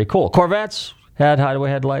thought were pretty cool. Corvettes had hideaway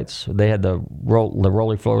headlights. They had the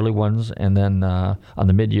roly-floly ones, and then on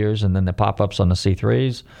the mid-years, and then the pop-ups on the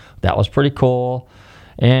C3s. That was pretty cool.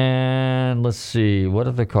 And let's see, what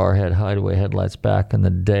other car had hideaway headlights back in the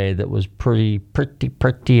day that was pretty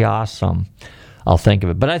awesome? I'll think of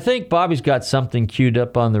it. But I think Bobby's got something queued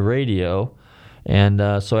up on the radio. And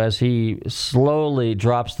so as he slowly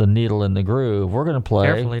drops the needle in the groove, we're going to play.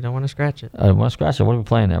 Carefully, don't want to scratch it. I don't want to scratch it. What are we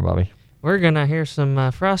playing there, Bobby? We're going to hear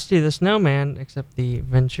some Frosty the Snowman, except the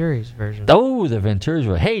Venturi's version. Oh, the Venturi's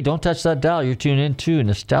version. Hey, don't touch that dial. You're tuned in to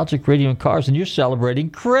Nostalgic Radio and Cars, and you're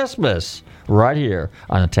celebrating Christmas right here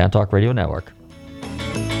on the Tan Talk Radio Network.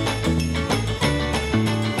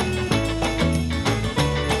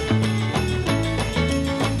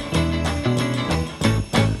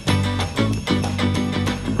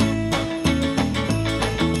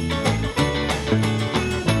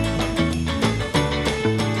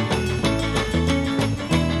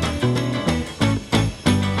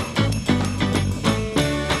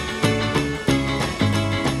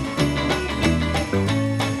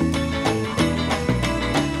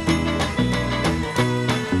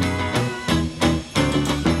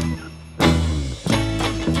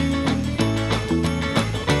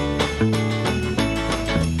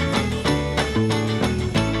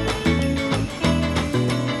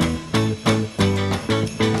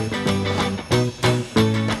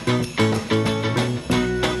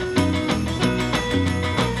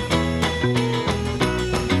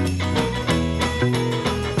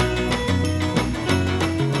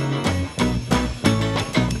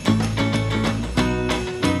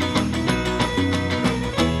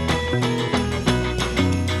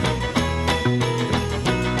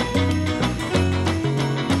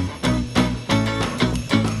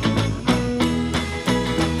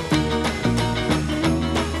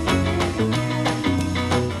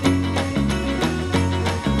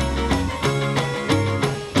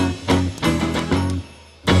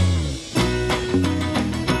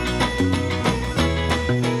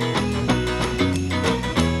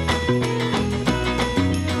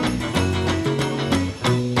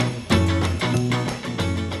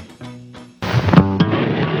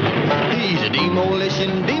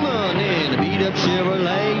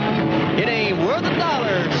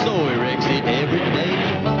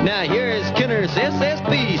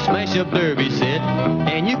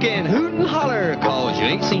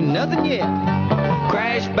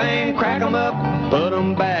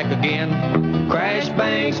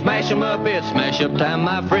 Smash up time,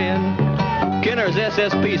 my friend. Kenner's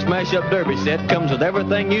SSP Smash Up Derby set comes with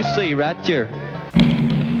everything you see right here.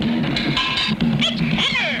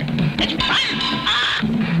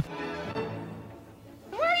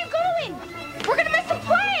 Where are you going? We're gonna miss the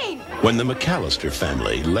plane! When the McAllister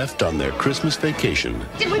family left on their Christmas vacation,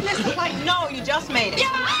 Did we miss the plane? No, you just made it. Yeah!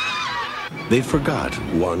 they forgot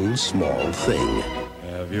one small thing.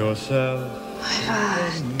 Have yourself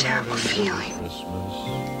I've a terrible feeling.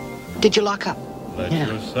 Did you lock up? Let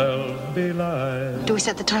yourself be light. Do we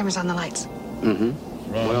set the timers on the lights? Mm-hmm.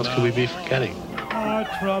 What else could we be forgetting? Our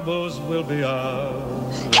troubles will be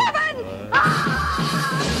ours. Kevin!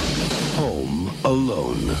 Home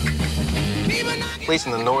Alone. Police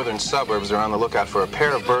in the northern suburbs are on the lookout for a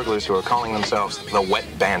pair of burglars who are calling themselves the Wet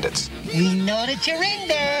Bandits. We know that you're in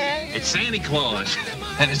there. It's Santa Claus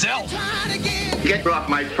and his elf. Get off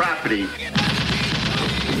my property.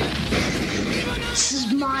 This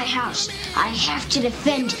is my house. I have to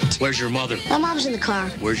defend it. Where's your mother? My mom's in the car.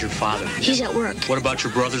 Where's your father? He's at work. What about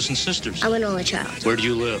your brothers and sisters? I'm an only child. Where do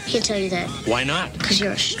you live? Can't tell you that. Why not? Because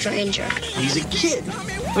you're a stranger. He's a kid.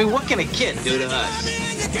 I mean, what can a kid do to us?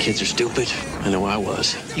 Kids are stupid. I know I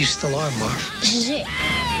was. You still are, Marv. This is it.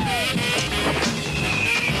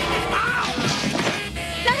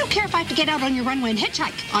 to get out on your runway and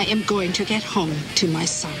hitchhike. I am going to get home to my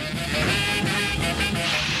son.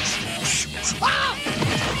 Ah!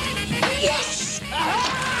 Yes!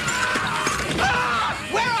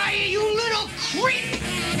 Where are you, you little creep?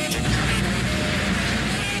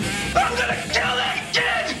 I'm gonna kill that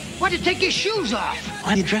kid! Why'd you take your shoes off?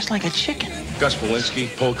 Why are you dressed like a chicken? Gus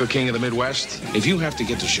Polinski, Polka King of the Midwest. If you have to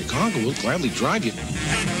get to Chicago, we'll gladly drive you.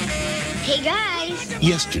 Hey, guys.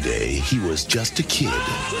 Yesterday, he was just a kid.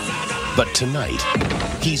 But tonight,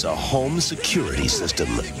 he's a home security system.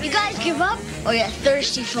 You guys give up or you're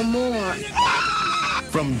thirsty for more?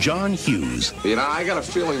 From John Hughes. You know, I got a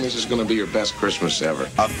feeling this is going to be your best Christmas ever.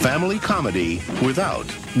 A family comedy without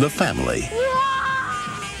the family.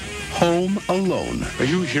 Home Alone. Are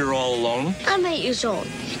you here all alone? I'm 8 years old.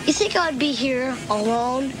 You think I'd be here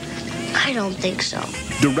alone? I don't think so.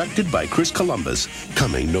 Directed by Chris Columbus,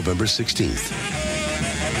 coming November 16th.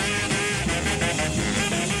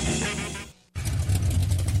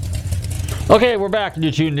 Okay, we're back, and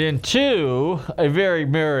you tuned in to a very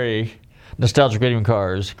merry Nostalgic Radio and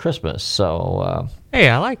Cars Christmas. So, hey,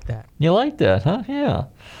 I like that. You like that, huh? Yeah.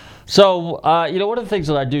 So, one of the things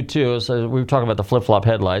that I do too is we were talking about the flip-flop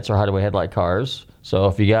headlights or hideaway headlight cars. So,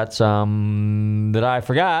 if you got some that I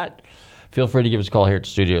forgot, feel free to give us a call here at the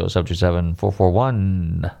studio,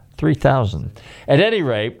 727-441-3000. At any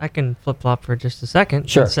rate, I can flip-flop for just a second.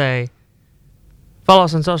 Sure. And say, follow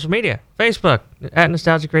us on social media. Facebook, at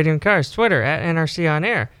Nostalgic Radio and Cars. Twitter, at NRC On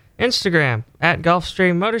Air. Instagram, at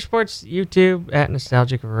Gulfstream Motorsports. YouTube, at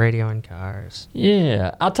Nostalgic Radio and Cars.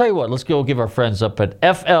 Yeah. I'll tell you what, let's go give our friends up at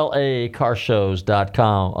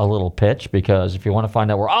FLAcarshows.com a little pitch, because if you want to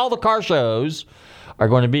find out where all the car shows are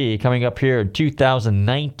going to be coming up here in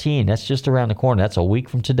 2019, that's just around the corner. That's a week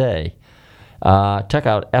from today. Check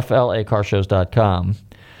out FLAcarshows.com.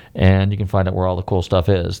 And you can find out where all the cool stuff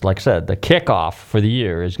is. Like I said, the kickoff for the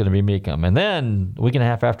year is going to be Mecum. And then a week and a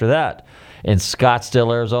half after that in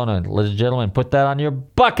Scottsdale, Arizona. Ladies and gentlemen, put that on your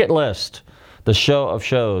bucket list. The show of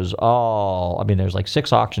shows. There's like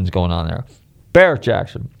 6 auctions going on there. Barrett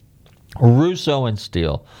Jackson, Russo and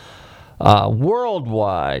Steel,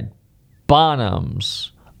 Worldwide,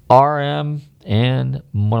 Bonhams, RM, and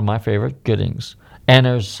one of my favorite, Goodings. And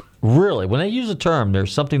there's really, when they use the term,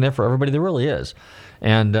 there's something there for everybody. There really is.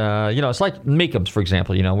 And, it's like Mecum's, for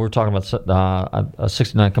example. We were talking about a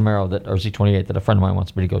 69 Camaro or Z28 that a friend of mine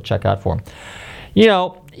wants me to go check out for him.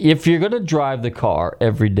 If you're going to drive the car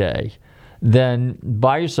every day, then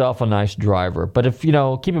buy yourself a nice driver. But if, keep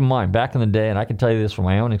in mind, back in the day, and I can tell you this from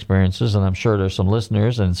my own experiences, and I'm sure there's some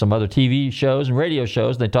listeners and some other TV shows and radio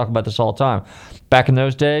shows, they talk about this all the time. Back in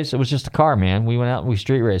those days, it was just a car, man. We went out and we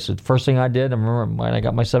street raced. The first thing I did, I remember when I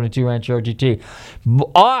got my 72 Ranchero GT,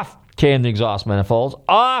 off came the exhaust manifolds,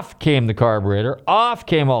 off came the carburetor, off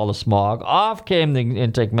came all the smog, off came the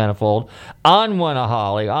intake manifold, on went a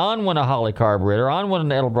Holly carburetor, on went an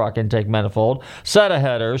Edelbrock intake manifold, set of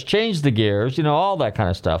headers, changed the gears, all that kind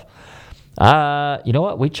of stuff. You know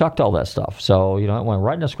what? We chucked all that stuff. So, it went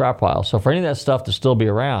right in the scrap pile. So for any of that stuff to still be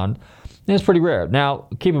around, it's pretty rare. Now,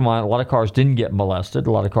 keep in mind, a lot of cars didn't get molested.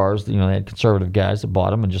 A lot of cars, they had conservative guys that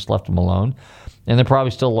bought them and just left them alone. And they're probably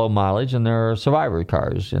still low mileage, and they're survivor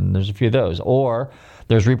cars, and there's a few of those. Or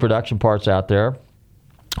there's reproduction parts out there,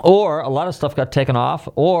 or a lot of stuff got taken off,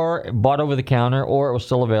 or bought over the counter, or it was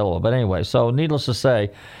still available. But anyway, so needless to say,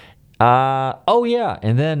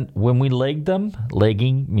 and then when we legged them,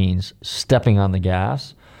 legging means stepping on the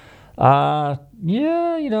gas.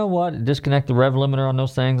 You know what? Disconnect the rev limiter on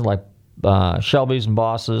those things, like Shelby's and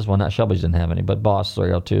Bosses. Well, not Shelby's didn't have any, but Boss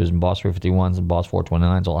 302s and Boss 351s and Boss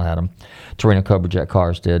 429s all had them. Torino Cobra Jet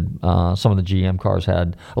cars did. Some of the GM cars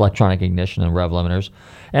had electronic ignition and rev limiters.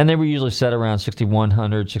 And they were usually set around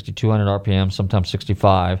 6,100, 6,200 RPM, sometimes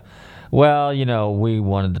 65. Well, we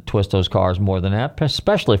wanted to twist those cars more than that,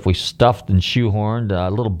 especially if we stuffed and shoehorned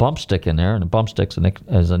a little bump stick in there. And a bump stick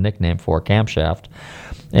is a nickname for a camshaft.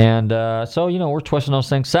 And so, we're twisting those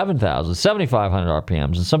things 7,000, 7,500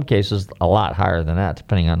 RPMs. In some cases, a lot higher than that,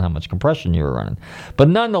 depending on how much compression you were running. But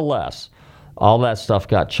nonetheless, all that stuff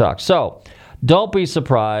got chucked. So don't be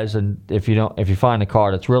surprised if you find a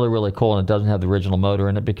car that's really, really cool and it doesn't have the original motor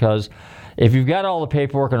in it, because if you've got all the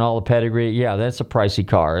paperwork and all the pedigree, yeah, that's a pricey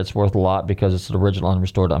car. It's worth a lot because it's an original,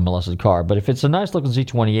 unrestored, unmolested car. But if it's a nice-looking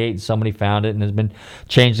Z28 and somebody found it and has been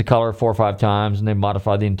changed the color 4 or 5 times and they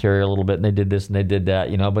modified the interior a little bit and they did this and they did that,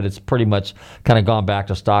 but it's pretty much kind of gone back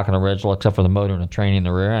to stock and original except for the motor and the training in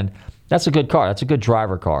the rear end, that's a good car. That's a good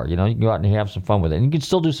driver car. You can go out and have some fun with it. And you can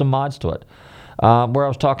still do some mods to it. Where I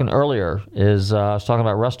was talking earlier is I was talking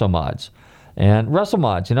about resto mods. And wrestle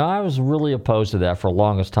mods, I was really opposed to that for the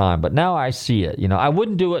longest time, but now I see it. I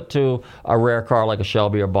wouldn't do it to a rare car like a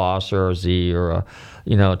Shelby or Boss or a Z or a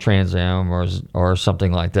Trans Am or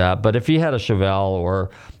something like that. But if you had a Chevelle or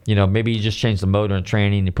maybe you just changed the motor and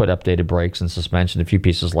training, you put updated brakes and suspension, a few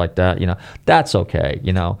pieces like that, that's okay,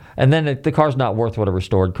 And then the car's not worth what a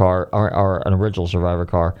restored car or an original Survivor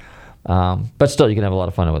car. But still, you can have a lot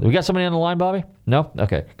of fun with it. We got somebody on the line, Bobby? No?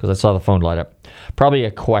 Okay, because I saw the phone light up. Probably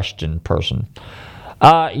a question person.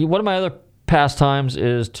 One of my other pastimes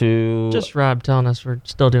is to... Just Rob telling us we're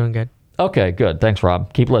still doing good. Okay, good. Thanks,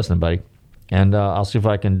 Rob. Keep listening, buddy. And I'll see if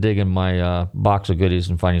I can dig in my box of goodies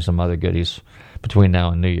and find you some other goodies between now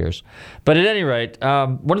and New Year's. But at any rate,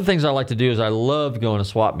 one of the things I like to do is I love going to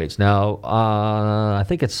swap meets. Now, I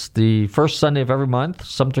think it's the first Sunday of every month,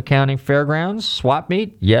 Sumter County Fairgrounds swap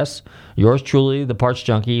meet. Yes, yours truly, the parts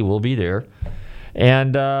junkie, will be there.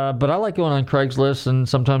 And but I like going on Craigslist and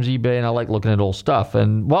sometimes eBay, and I like looking at old stuff.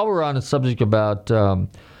 And while we're on the subject about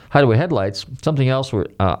hideaway headlights, something else,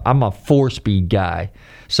 I'm a 4-speed guy.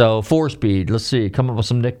 So 4-speed, let's see, come up with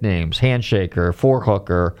some nicknames. Handshaker, fork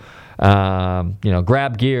hooker,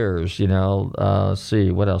 grab gears, let's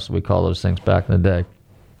see, what else do we call those things back in the day?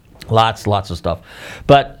 Lots of stuff.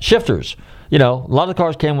 But shifters, a lot of the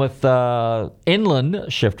cars came with inland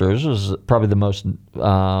shifters, was probably the most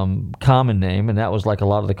common name, and that was like a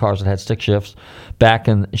lot of the cars that had stick shifts. Back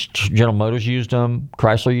in General Motors used them,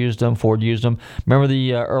 Chrysler used them, Ford used them. Remember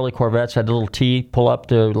the early Corvettes had the little T pull up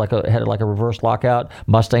to had a reverse lockout.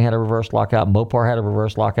 Mustang had a reverse lockout. Mopar had a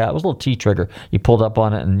reverse lockout. It was a little T trigger. You pulled up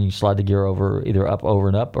on it and you slide the gear over, either up, over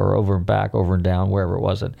and up, or over and back, over and down, wherever it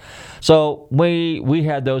was. So we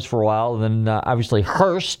had those for a while. And then obviously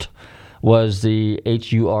Hurst was the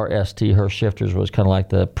H-U-R-S-T. Hurst shifters was kind of like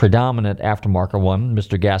the predominant aftermarket one.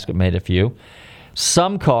 Mr. Gasket made a few.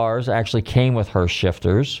 Some cars actually came with Hurst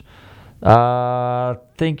shifters. I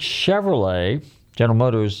think Chevrolet, General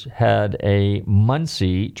Motors, had a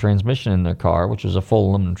Muncie transmission in their car, which was a full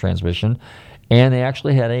aluminum transmission. And they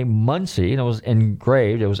actually had a Muncie, and it was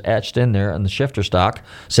engraved, it was etched in there, and the shifter stock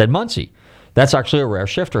said Muncie. That's actually a rare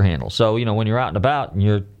shifter handle. So, when you're out and about and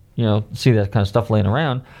you're, see that kind of stuff laying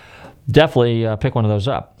around, definitely pick one of those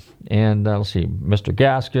up. And let's see, Mr.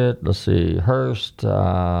 Gasket, let's see, Hurst,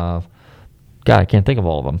 God, I can't think of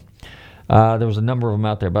all of them. There was a number of them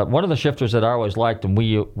out there. But one of the shifters that I always liked, and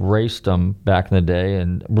we raced them back in the day,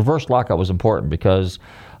 and reverse lockout was important because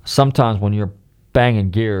sometimes when you're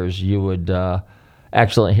banging gears, you would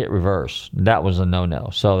accidentally hit reverse. That was a no-no.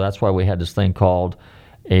 So that's why we had this thing called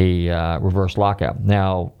a reverse lockout.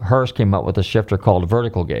 Now, Hurst came up with a shifter called a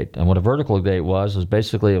vertical gate. And what a vertical gate was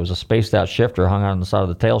basically it was a spaced-out shifter hung out on the side of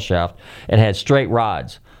the tail shaft. It had straight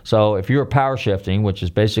rods. So if you were power shifting, which is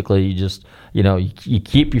basically you just, you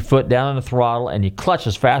keep your foot down on the throttle and you clutch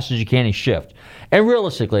as fast as you can and shift. And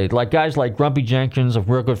realistically, like guys like Grumpy Jenkins, a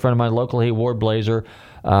real good friend of mine locally, Ward Blazer,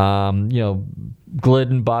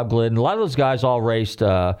 Glidden, Bob Glidden, a lot of those guys all raced,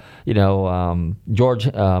 George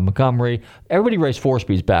Montgomery. Everybody raced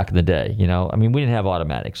 4-speeds back in the day, we didn't have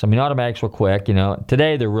automatics. Automatics were quick,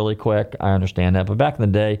 Today they're really quick. I understand that. But back in the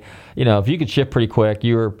day, if you could shift pretty quick,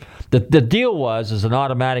 the deal was an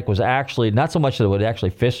automatic was actually not so much that it would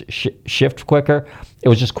actually shift quicker. It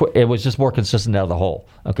was just more consistent out of the hole.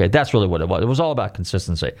 Okay, that's really what it was. It was all about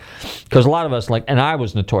consistency. Because a lot of us, and I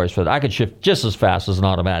was notorious for that, I could shift just as fast as an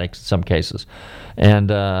automatic in some cases. And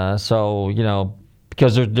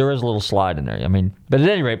because there is a little slide in there. But at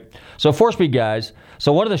any rate, so 4-speed guys.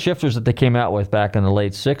 So one of the shifters that they came out with back in the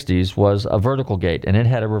late 60s was a vertical gate, and it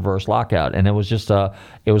had a reverse lockout. And it was just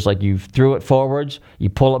it was like you threw it forwards, you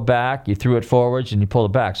pull it back, you threw it forwards, and you pull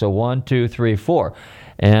it back. So 1, 2, 3, 4.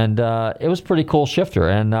 And it was a pretty cool shifter.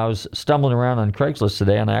 And I was stumbling around on Craigslist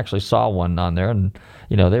today, and I actually saw one on there. And,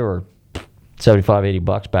 they were $75,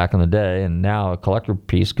 $80 back in the day. And now a collector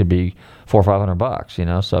piece could be $400 or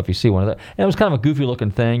 $500, So if you see one of that. And it was kind of a goofy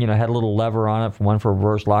looking thing. It had a little lever on it, one for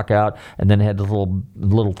reverse lockout. And then it had this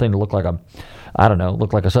little thing that looked like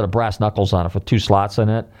looked like a set of brass knuckles on it with 2 slots in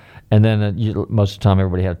it. And then most of the time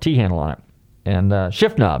everybody had a T-handle on it. And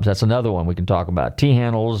shift knobs, that's another one we can talk about.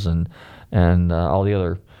 T-handles and all the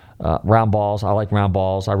other round balls. I like round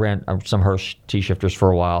balls. I ran some Hurst T-shifters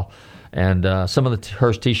for a while. And some of the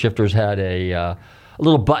Hurst T-shifters had a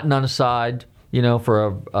little button on the side,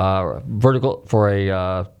 for a vertical, for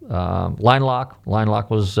a line lock. Line lock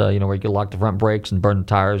was, where you could lock the front brakes and burn the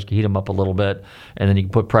tires, you could heat them up a little bit, and then you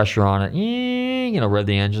could put pressure on it, rev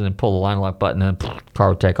the engine and pull the line lock button, and the car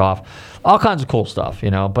would take off. All kinds of cool stuff,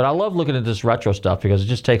 But I love looking at this retro stuff because it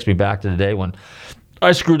just takes me back to the day when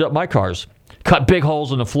I screwed up my cars. cut big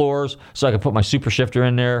holes in the floors so I could put my Super Shifter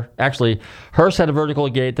in there. Actually, Hurst had a vertical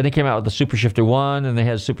gate. Then they came out with the Super Shifter 1, and they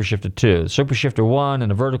had Super Shifter 2. The Super Shifter 1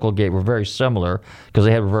 and the vertical gate were very similar because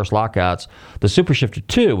they had reverse lockouts. The Super Shifter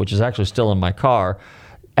 2, which is actually still in my car,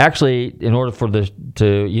 actually, in order for you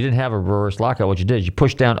didn't have a reverse lockout. What you did is you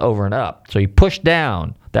pushed down, over, and up. So you pushed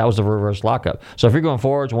down. That was the reverse lockup. So if you're going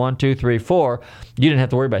forwards, 1, 2, 3, 4, you didn't have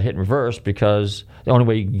to worry about hitting reverse because the only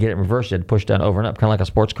way you can get it in reverse, you had to push down, over, and up, kind of like a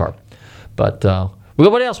sports car. But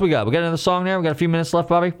what else we got? We got another song there? We got a few minutes left,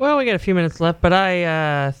 Bobby? Well, we got a few minutes left, but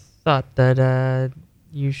I thought that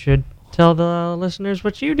you should tell the listeners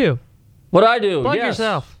what you do. What I do? Plug yes.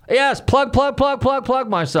 yourself. Yes, plug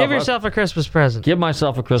myself. Give yourself a Christmas present. Give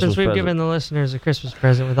myself a Christmas present. Since we've given the listeners a Christmas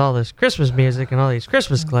present with all this Christmas music and all these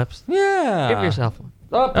Christmas clips. Yeah. Give yourself one.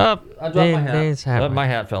 I dropped my hat. My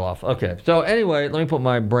hat fell off. Okay. So anyway, let me put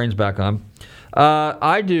my brains back on.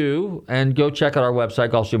 I do, and go check out our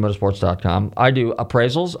website, GulfstreamMotorsports.com. I do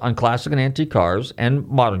appraisals on classic and antique cars and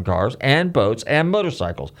modern cars and boats and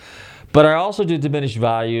motorcycles. But I also do diminished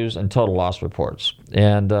values and total loss reports.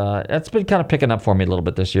 And that's been kind of picking up for me a little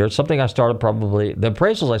bit this year. It's something I started the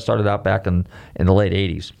appraisals I started out back in the late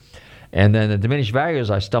 80s. And then the diminished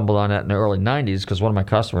values I stumbled on that in the early 90s because one of my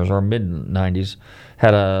customers, or mid-90s,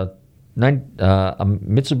 had a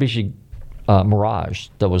Mitsubishi Mirage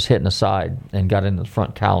that was hitting the side and got into the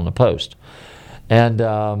front cowl in the post. And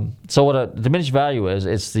so what a diminished value is,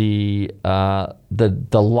 it's the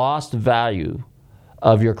lost value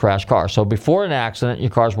of your crashed car. So before an accident, your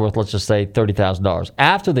car's worth, let's just say, $30,000.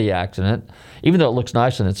 After the accident, even though it looks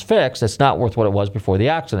nice and it's fixed, it's not worth what it was before the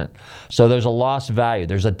accident. So there's a lost value.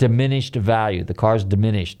 There's a diminished value. The car's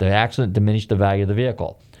diminished. The accident diminished the value of the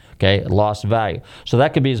vehicle. Okay, lost value. So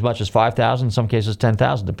that could be as much as $5,000, in some cases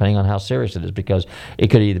 $10,000, depending on how serious it is, because it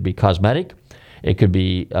could either be cosmetic, it could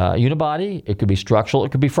be unibody, it could be structural,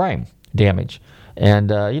 it could be frame damage. And,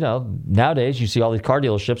 nowadays you see all these car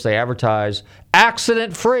dealerships, they advertise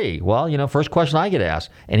accident-free. Well, first question I get asked,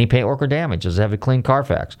 any paintwork or damage? Does it have a clean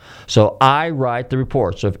Carfax? So I write the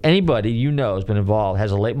report. So if anybody has been involved,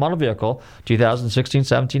 has a late model vehicle, 2016,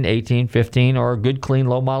 17, 18, 15, or a good, clean,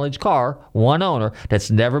 low-mileage car, one owner,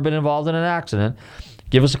 that's never been involved in an accident,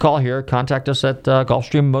 give us a call here. Contact us at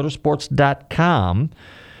GulfstreamMotorsports.com.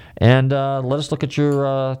 And let us look at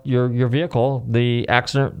your vehicle, the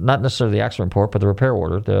accident, not necessarily the accident report, but the repair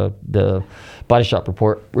order, the body shop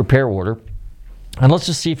repair order. And let's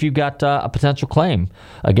just see if you've got a potential claim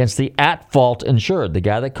against the at-fault insured, the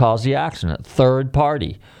guy that caused the accident, third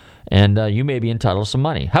party. And you may be entitled to some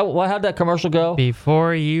money. How'd that commercial go?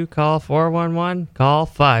 Before you call 411, call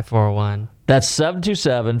 541. That's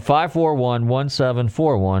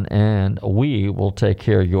 727-541-1741, and we will take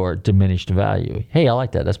care of your diminished value. Hey, I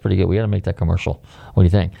like that. That's pretty good. We got to make that commercial. What do you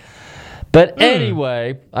think? But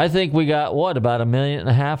anyway, I think we got, about $1.5 million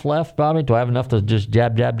left, Bobby? Do I have enough to just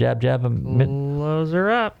jab? Close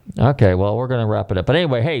her up. Okay, well, we're going to wrap it up. But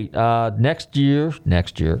anyway, hey, next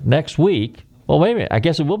week, well, wait a minute. I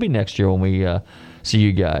guess it will be next year when we see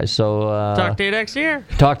you guys. So talk to you next year.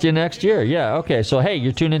 Talk to you next year. Yeah, okay. So, hey,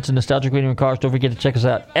 you're tuned into Nostalgic Radio and Cars. Don't forget to check us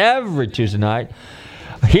out every Tuesday night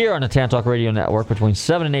here on the Tan Talk Radio Network between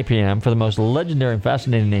 7 and 8 p.m. for the most legendary and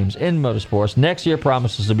fascinating names in motorsports. Next year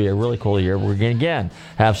promises to be a really cool year. We're going to, again,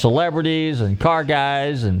 have celebrities and car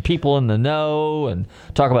guys and people in the know and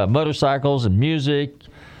talk about motorcycles and music,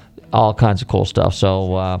 all kinds of cool stuff.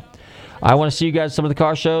 So, I want to see you guys at some of the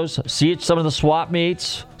car shows, see it at some of the swap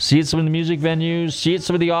meets, see it at some of the music venues, see it at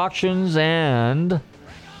some of the auctions, and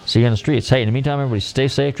see you on the streets. Hey, in the meantime, everybody stay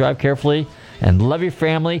safe, drive carefully, and love your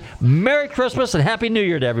family. Merry Christmas and Happy New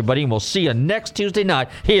Year to everybody, and we'll see you next Tuesday night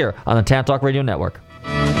here on the Tan Talk Radio Network.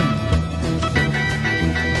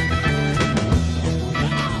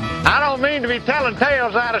 I don't mean to be telling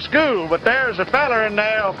tales out of school, but there's a feller in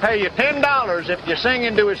there who'll pay you $10 if you sing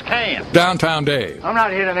into his can. Downtown Dave. I'm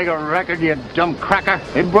not here to make a record, you dumb cracker.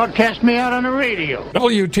 They broadcast me out on the radio.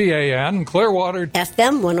 WTAN, Clearwater.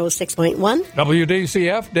 FM 106.1.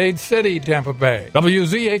 WDCF, Dade City, Tampa Bay.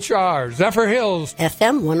 WZHR, Zephyr Hills.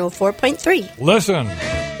 FM 104.3. Listen.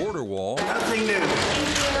 Border wall. Nothing new.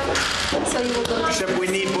 Except we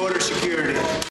need